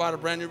came in and bought a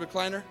brand new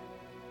recliner,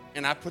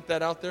 and I put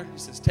that out there. He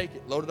says, take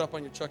it. Load it up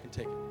on your truck and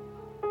take it.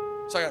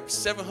 So I got a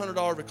 $700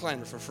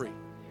 recliner for free.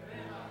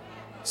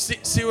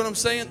 See what I'm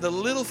saying? The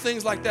little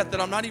things like that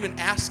I'm not even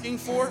asking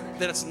for,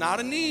 that it's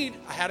not a need.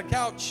 I had a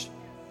couch,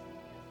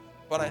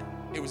 but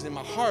it was in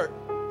my heart,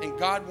 and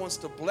God wants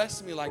to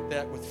bless me like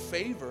that with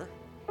favor,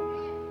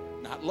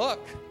 not luck,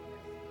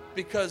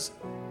 because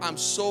I'm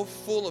so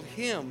full of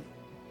Him.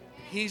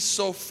 He's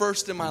so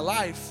first in my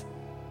life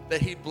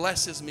that He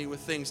blesses me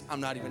with things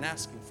I'm not even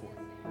asking for.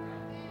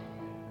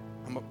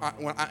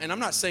 And I'm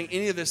not saying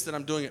any of this that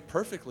I'm doing it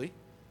perfectly.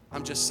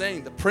 I'm just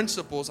saying the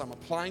principles I'm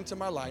applying to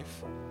my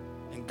life,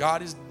 and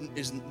God is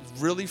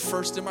really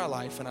first in my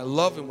life, and I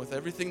love him with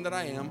everything that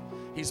I am.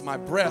 He's my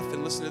breath.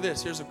 And listen to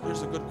this. Here's a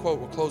good quote.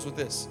 We'll close with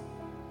this.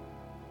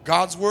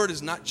 God's word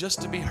is not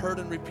just to be heard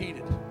and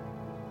repeated.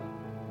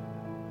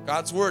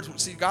 God's word,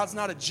 see, God's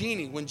not a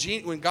genie.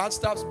 When God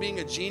stops being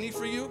a genie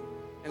for you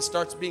and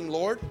starts being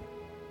Lord,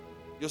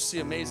 you'll see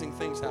amazing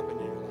things happen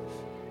in your life.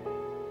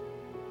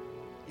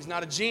 He's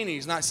not a genie.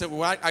 He's not saying,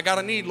 well, I got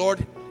a need,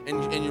 Lord.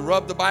 And you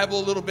rub the Bible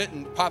a little bit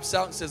and it pops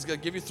out and says, I'll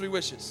give you 3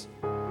 wishes.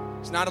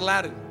 He's not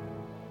Aladdin.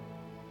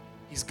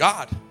 He's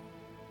God.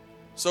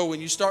 So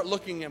when you start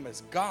looking at him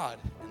as God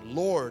and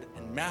Lord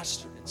and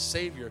Master and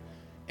Savior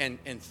and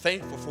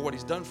thankful for what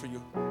he's done for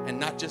you, and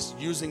not just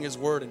using his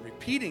word and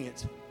repeating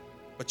it,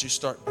 but you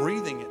start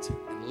breathing it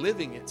and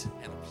living it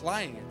and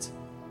applying it,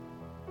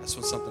 that's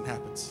when something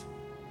happens.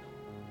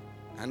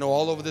 I know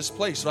all over this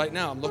place right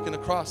now, I'm looking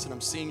across and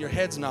I'm seeing your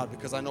heads nod,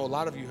 because I know a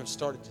lot of you have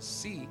started to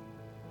see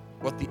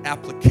what the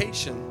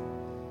application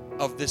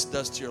of this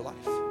does to your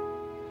life.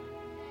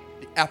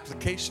 The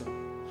application.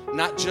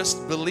 Not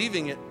just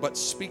believing it, but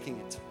speaking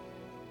it.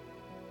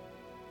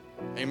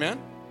 Amen?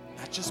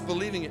 Not just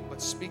believing it,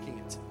 but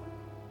speaking it.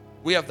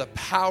 We have the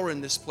power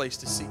in this place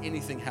to see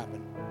anything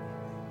happen.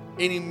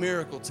 Any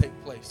miracle take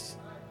place.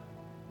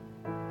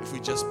 If we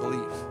just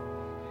believe.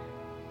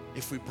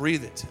 If we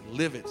breathe it, and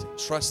live it, and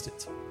trust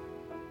it.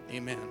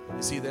 Amen.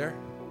 Is he there?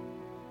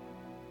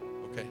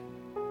 Okay.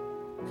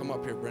 Come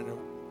up here, Brenda.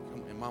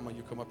 And Mama,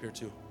 you come up here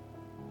too.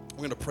 We're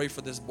going to pray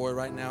for this boy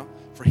right now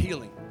for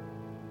healing.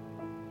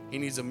 He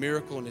needs a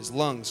miracle in his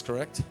lungs,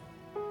 correct?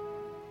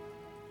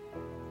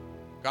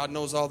 God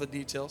knows all the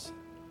details.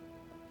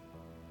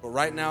 But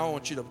right now, I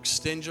want you to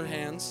extend your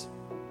hands,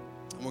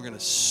 and we're going to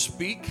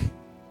speak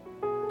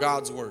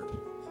God's word.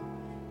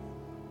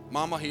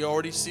 Mama, he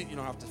already sees, you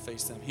don't have to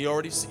face them. You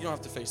don't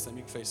have to face them.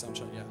 You can face them,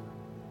 yeah.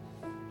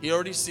 He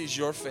already sees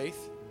your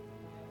faith.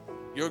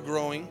 You're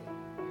growing.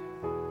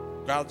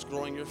 God's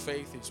growing your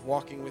faith. He's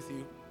walking with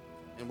you.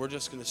 And we're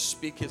just going to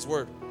speak his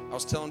word. I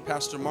was telling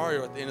Pastor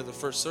Mario at the end of the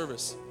first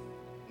service,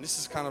 and this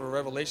is kind of a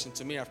revelation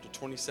to me after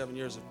 27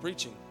 years of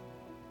preaching.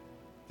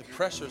 The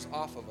pressure's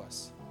off of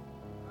us.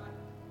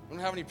 We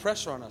don't have any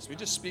pressure on us. We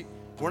just speak.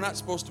 We're not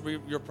supposed to be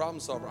your problem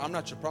solver. I'm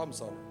not your problem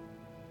solver.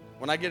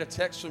 When I get a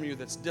text from you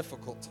that's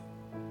difficult,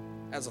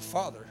 as a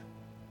father,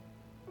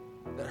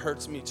 that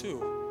hurts me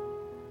too.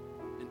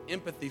 And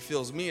empathy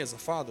fills me as a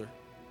father.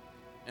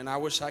 And I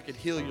wish I could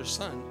heal your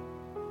son.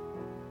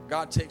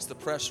 God takes the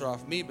pressure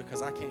off me,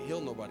 because I can't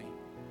heal nobody.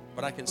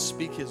 But I can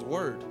speak his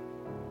word,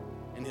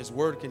 and his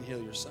word can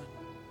heal your son.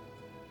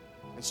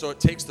 And so it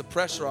takes the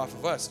pressure off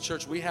of us.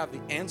 Church, we have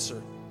the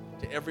answer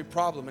to every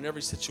problem and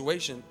every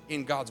situation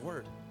in God's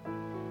word.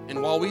 And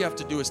all we have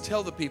to do is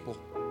tell the people,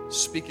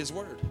 speak his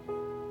word.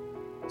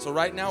 So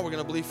right now we're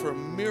going to believe for a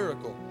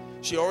miracle.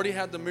 She already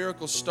had the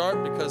miracle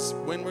start, because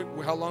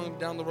how long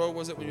down the road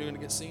was it when you were going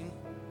to get seen?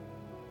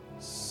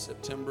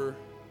 September.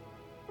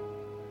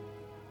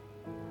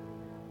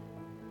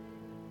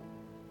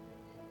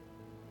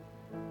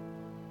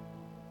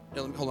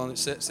 Yeah, hold on.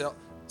 Say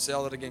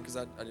all that again, because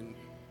I didn't.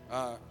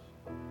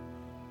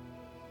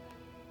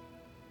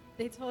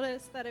 They told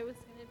us that it was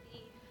going to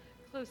be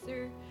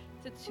closer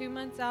to 2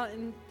 months out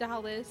in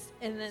Dallas,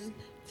 and then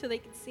so they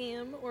could see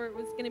him, or it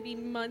was going to be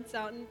months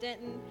out in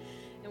Denton.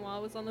 And while I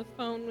was on the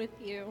phone with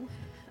you,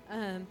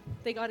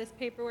 they got his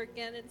paperwork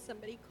in, and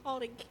somebody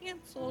called and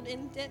canceled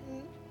in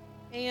Denton,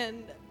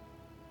 and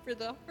for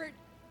the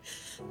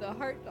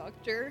heart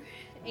doctor,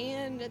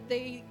 and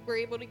they were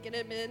able to get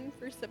him in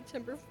for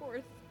September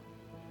 4th.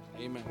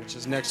 Amen, which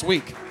is next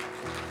week.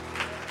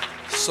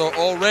 So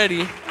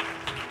already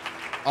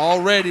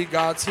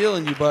God's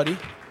healing you, buddy.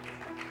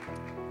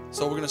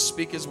 So we're going to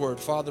speak his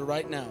word. Father,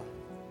 right now,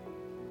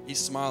 he's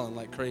smiling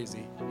like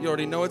crazy. You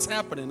already know it's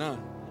happening, huh?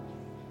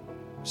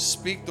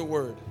 Speak the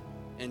word,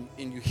 and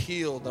you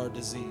healed our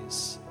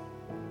disease.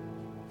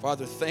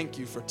 Father, thank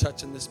you for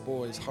touching this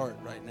boy's heart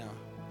right now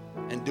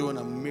and doing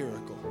a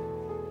miracle.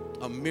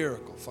 A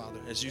miracle, Father,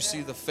 as you see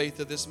the faith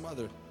of this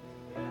mother.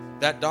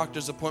 That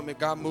doctor's appointment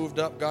got moved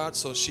up, God,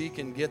 so she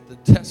can get the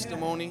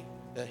testimony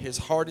that his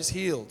heart is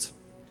healed.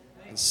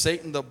 And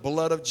Satan, the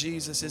blood of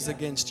Jesus is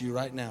against you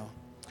right now.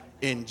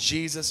 In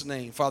Jesus'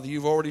 name. Father,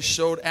 you've already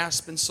showed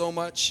Aspen so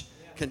much.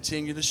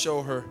 Continue to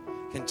show her.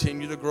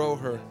 Continue to grow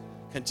her.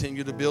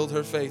 Continue to build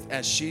her faith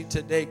as she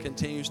today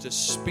continues to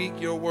speak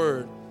your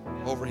word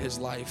over his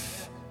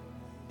life.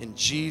 In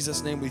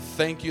Jesus' name, we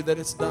thank you that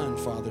it's done,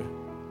 Father.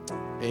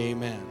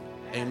 Amen.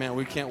 Amen.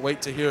 We can't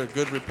wait to hear a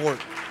good report.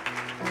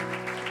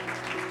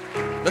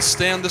 Let's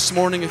stand this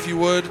morning, if you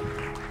would.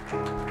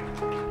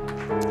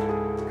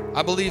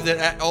 I believe that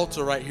at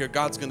altar right here,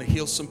 God's going to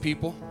heal some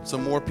people,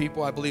 some more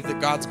people. I believe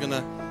that God's going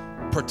to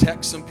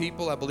protect some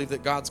people. I believe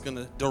that God's going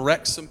to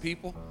direct some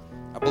people.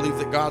 I believe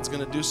that God's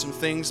going to do some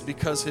things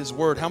because his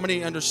word. How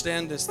many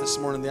understand this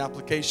morning, the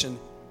application?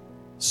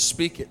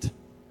 Speak it.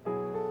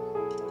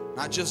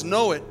 Not just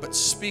know it, but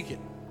speak it.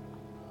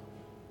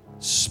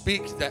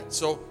 Speak that.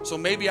 So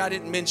maybe I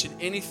didn't mention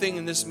anything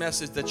in this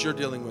message that you're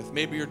dealing with.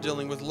 Maybe you're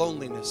dealing with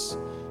loneliness.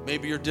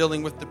 Maybe you're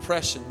dealing with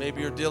depression.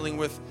 Maybe you're dealing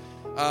with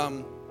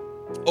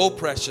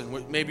oppression.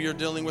 Maybe you're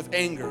dealing with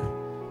anger.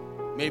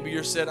 Maybe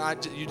you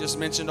just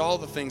mentioned all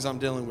the things I'm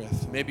dealing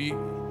with. Maybe,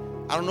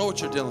 I don't know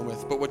what you're dealing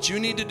with. But what you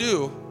need to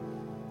do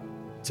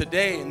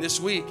today and this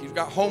week, you've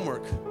got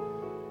homework,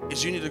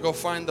 is you need to go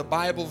find the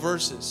Bible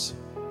verses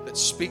that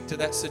speak to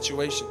that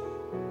situation.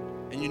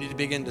 And you need to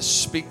begin to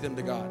speak them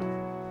to God.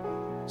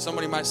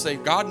 Somebody might say,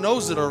 God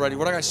knows it already.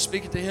 What do I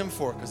speak it to him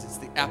for? Because it's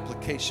the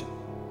application.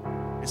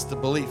 It's the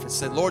belief. It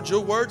said, Lord,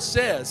 your word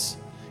says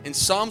in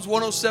Psalms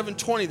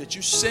 107:20 that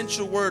you sent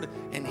your word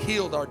and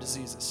healed our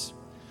diseases.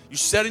 You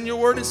said in your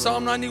word in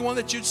Psalm 91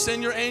 that you'd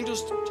send your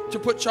angels to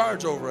put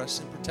charge over us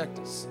and protect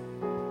us.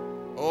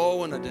 Oh,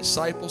 when a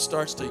disciple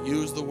starts to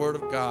use the word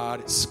of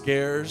God, it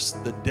scares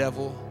the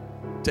devil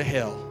to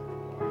hell.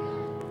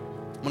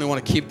 How many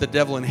want to keep the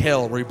devil in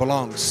hell where he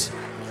belongs?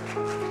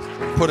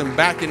 Put him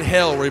back in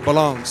hell where he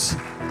belongs.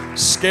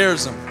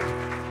 Scares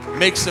him.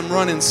 Makes him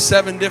run in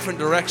 7 different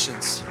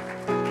directions.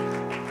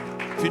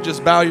 If you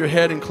just bow your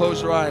head and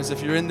close your eyes,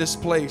 if you're in this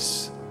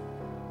place,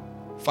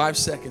 5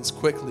 seconds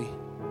quickly,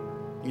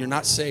 and you're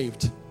not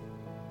saved,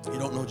 you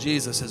don't know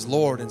Jesus as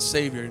Lord and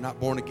Savior, you're not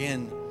born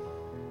again,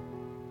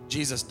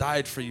 Jesus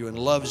died for you and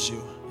loves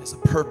you, He has a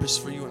purpose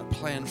for you and a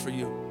plan for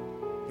you.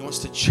 He wants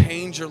to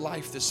change your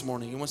life this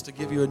morning. He wants to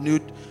give you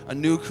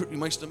He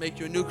wants to make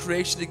you a new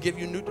creation, to give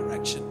you a new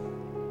direction.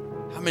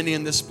 How many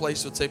in this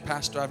place would say,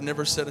 Pastor, I've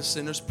never said a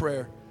sinner's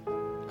prayer.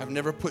 I've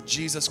never put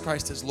Jesus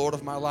Christ as Lord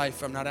of my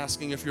life. I'm not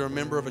asking if you're a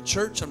member of a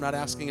church. I'm not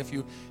asking if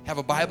you have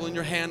a Bible in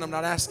your hand. I'm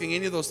not asking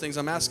any of those things.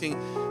 I'm asking,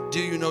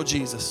 do you know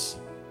Jesus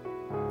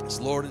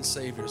as Lord and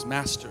Savior, as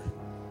Master,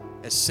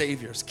 as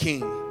Savior, as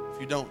King? If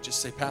you don't,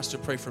 just say, Pastor,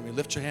 pray for me.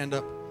 Lift your hand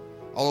up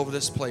all over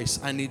this place.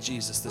 I need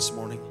Jesus this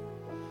morning.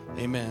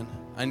 Amen.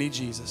 I need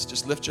Jesus.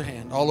 Just lift your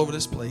hand all over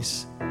this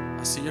place.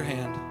 I see your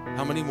hand.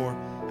 How many more?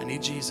 I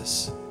need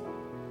Jesus.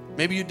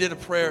 Maybe you did a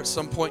prayer at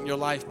some point in your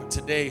life, but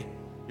today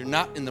you're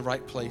not in the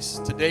right place.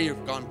 Today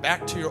you've gone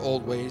back to your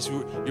old ways.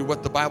 You're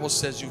what the Bible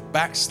says, you've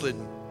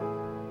backslidden.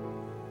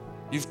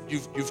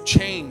 You've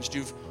changed.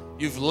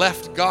 You've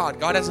left God.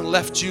 God hasn't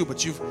left you,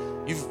 but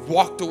you've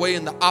walked away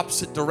in the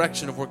opposite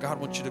direction of where God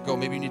wants you to go.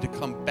 Maybe you need to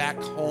come back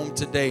home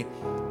today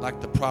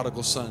like the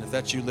prodigal son. If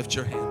that's you, lift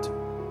your hand.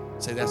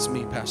 Say, that's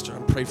me, Pastor.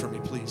 Pray for me,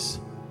 please.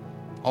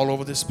 All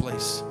over this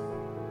place.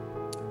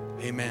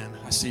 Amen.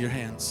 I see your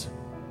hands.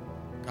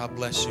 God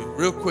bless you.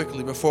 Real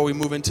quickly, before we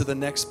move into the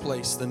next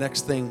place, the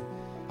next thing,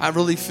 I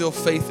really feel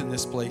faith in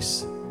this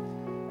place.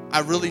 I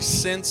really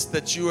sense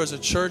that you as a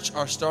church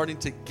are starting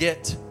to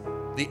get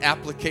the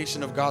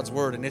application of God's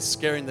word, and it's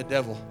scaring the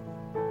devil.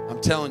 I'm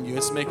telling you,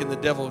 it's making the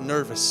devil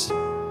nervous.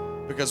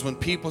 Because when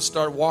people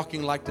start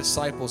walking like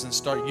disciples and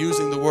start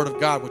using the word of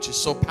God, which is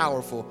so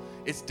powerful,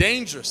 it's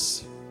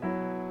dangerous.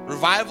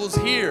 Revival's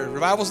here.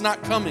 Revival's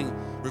not coming.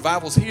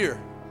 Revival's here.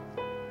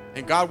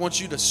 And God wants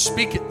you to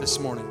speak it this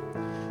morning.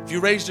 If you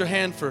raised your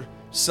hand for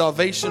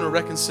salvation or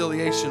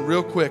reconciliation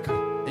real quick,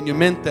 and you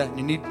meant that,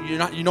 and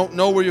you don't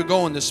know where you're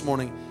going this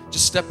morning,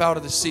 just step out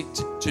of the seat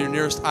to your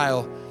nearest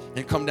aisle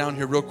and come down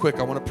here real quick.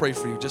 I want to pray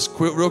for you. Just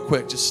real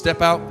quick. Just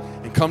step out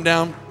and come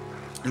down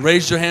and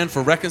raise your hand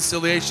for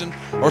reconciliation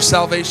or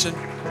salvation.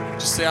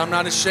 Just say, I'm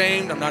not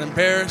ashamed. I'm not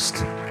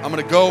embarrassed. I'm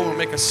going to go and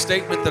make a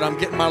statement that I'm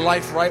getting my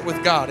life right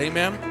with God.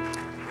 Amen?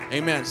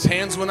 Amen. It's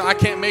hands when I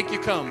can't make you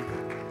come.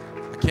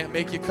 I can't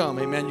make you come.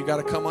 Amen. You got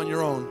to come on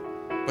your own.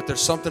 But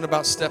there's something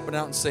about stepping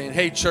out and saying,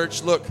 hey,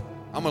 church, look,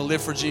 I'm going to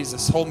live for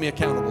Jesus. Hold me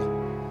accountable.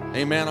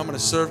 Amen. I'm going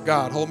to serve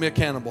God. Hold me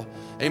accountable.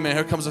 Amen.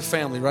 Here comes a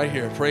family right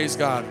here. Praise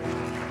God.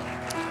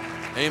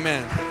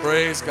 Amen.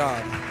 Praise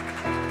God.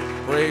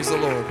 Praise the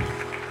Lord.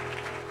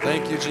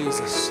 Thank you,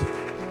 Jesus.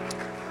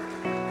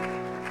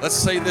 Let's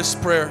say this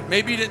prayer.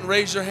 Maybe you didn't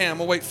raise your hand.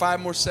 We'll wait 5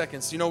 more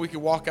seconds. You know, we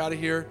could walk out of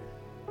here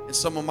and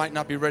someone might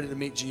not be ready to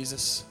meet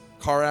Jesus.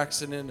 Car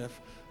accident,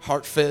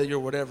 heart failure,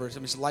 whatever. I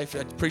mean, it's life.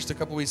 I preached a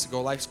couple weeks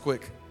ago. Life's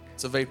quick.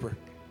 It's a vapor.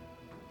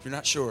 If you're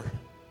not sure,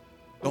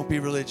 don't be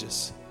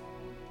religious.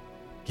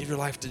 Give your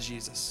life to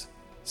Jesus.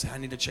 Say, I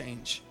need to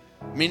change.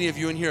 Many of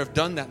you in here have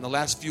done that in the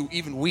last few,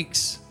 even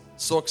weeks.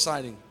 So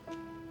exciting.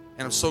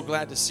 And I'm so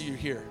glad to see you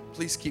here.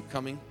 Please keep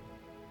coming.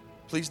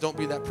 Please don't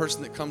be that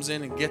person that comes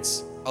in and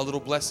gets a little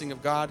blessing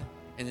of God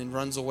and then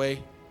runs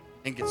away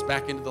and gets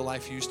back into the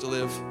life you used to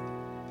live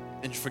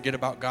and you forget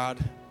about God.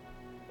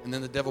 And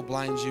then the devil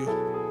blinds you.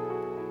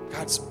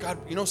 God,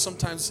 you know,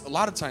 a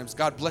lot of times,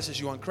 God blesses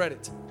you on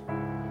credit.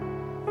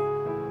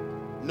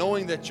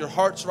 Knowing that your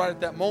heart's right at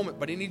that moment,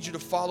 but He needs you to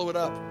follow it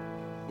up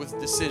with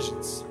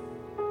decisions.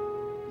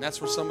 And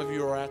that's where some of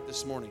you are at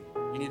this morning.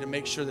 You need to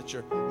make sure that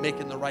you're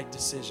making the right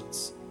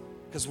decisions.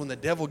 Because when the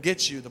devil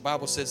gets you, the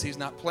Bible says he's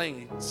not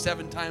playing.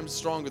 7 times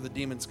stronger the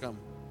demons come.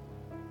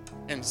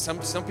 And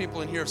some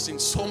people in here have seen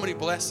so many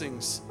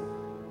blessings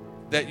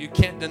that you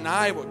can't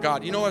deny what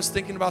God. You know what I was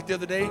thinking about the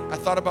other day? I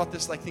thought about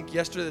this, I think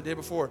yesterday, the day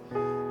before.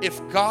 If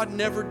God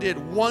never did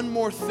one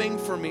more thing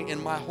for me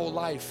in my whole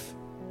life,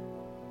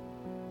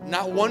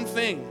 not one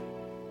thing,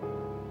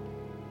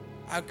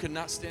 I could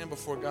not stand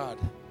before God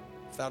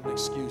without an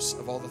excuse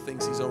of all the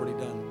things he's already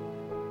done.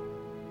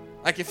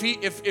 Like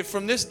if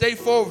from this day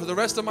forward, for the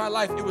rest of my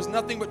life, it was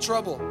nothing but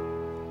trouble,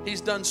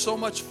 he's done so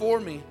much for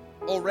me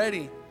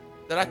already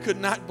that I could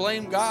not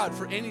blame God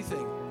for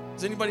anything.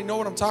 Does anybody know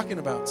what I'm talking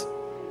about?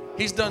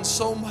 He's done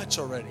so much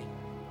already.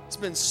 It's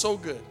been so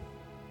good.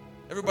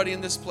 Everybody in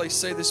this place,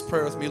 say this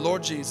prayer with me.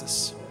 Lord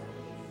Jesus,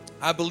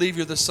 I believe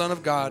you're the Son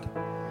of God.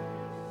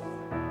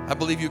 I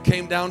believe you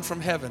came down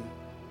from heaven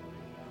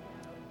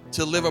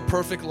to live a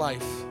perfect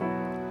life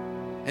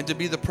and to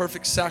be the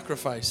perfect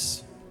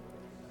sacrifice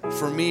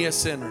for me, a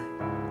sinner.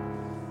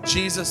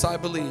 Jesus, I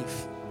believe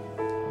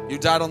you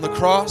died on the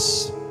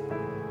cross,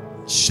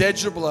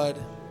 shed your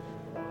blood,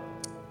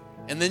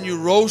 and then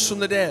you rose from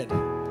the dead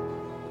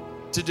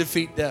to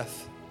defeat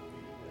death.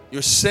 You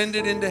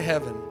ascended into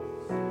heaven,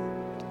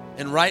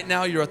 and right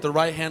now you're at the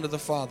right hand of the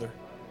Father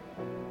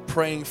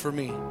praying for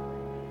me.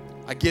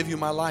 I give you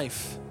my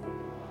life.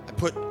 I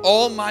put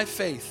all my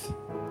faith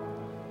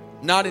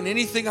not in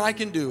anything I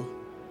can do,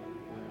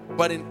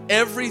 but in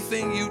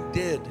everything you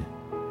did.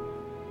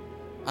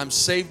 I'm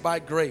saved by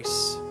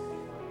grace.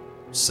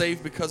 I'm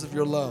saved because of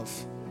your love.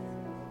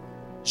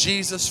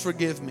 Jesus,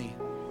 forgive me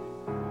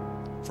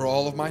for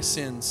all of my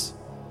sins.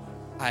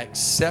 I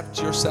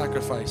accept your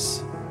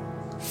sacrifice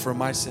for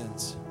my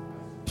sins.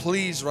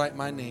 Please write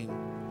my name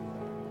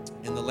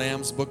in the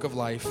Lamb's Book of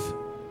Life.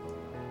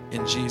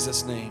 In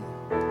Jesus' name,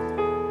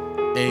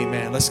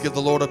 amen. Let's give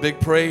the Lord a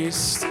big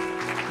praise.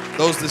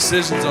 Those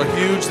decisions are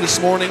huge this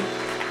morning.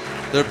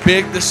 They're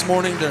big this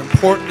morning. They're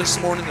important this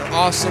morning. They're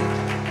awesome.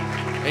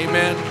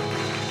 Amen.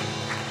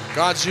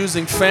 God's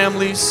using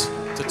families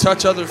to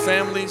touch other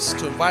families,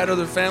 to invite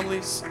other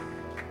families.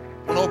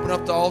 I want to open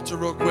up the altar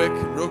real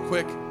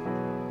quick.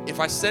 If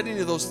I said any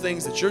of those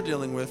things that you're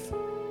dealing with,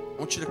 I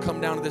want you to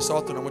come down to this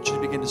altar and I want you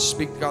to begin to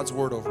speak God's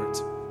word over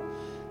it.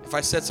 If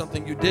I said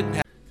something you didn't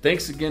have.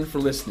 Thanks again for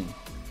listening.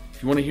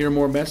 If you want to hear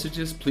more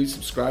messages, please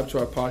subscribe to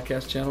our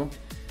podcast channel.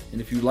 And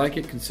if you like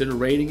it, consider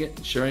rating it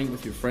and sharing it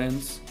with your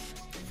friends.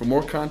 For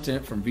more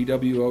content from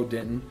VWO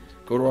Denton,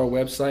 go to our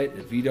website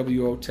at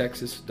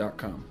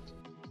VWOTexas.com.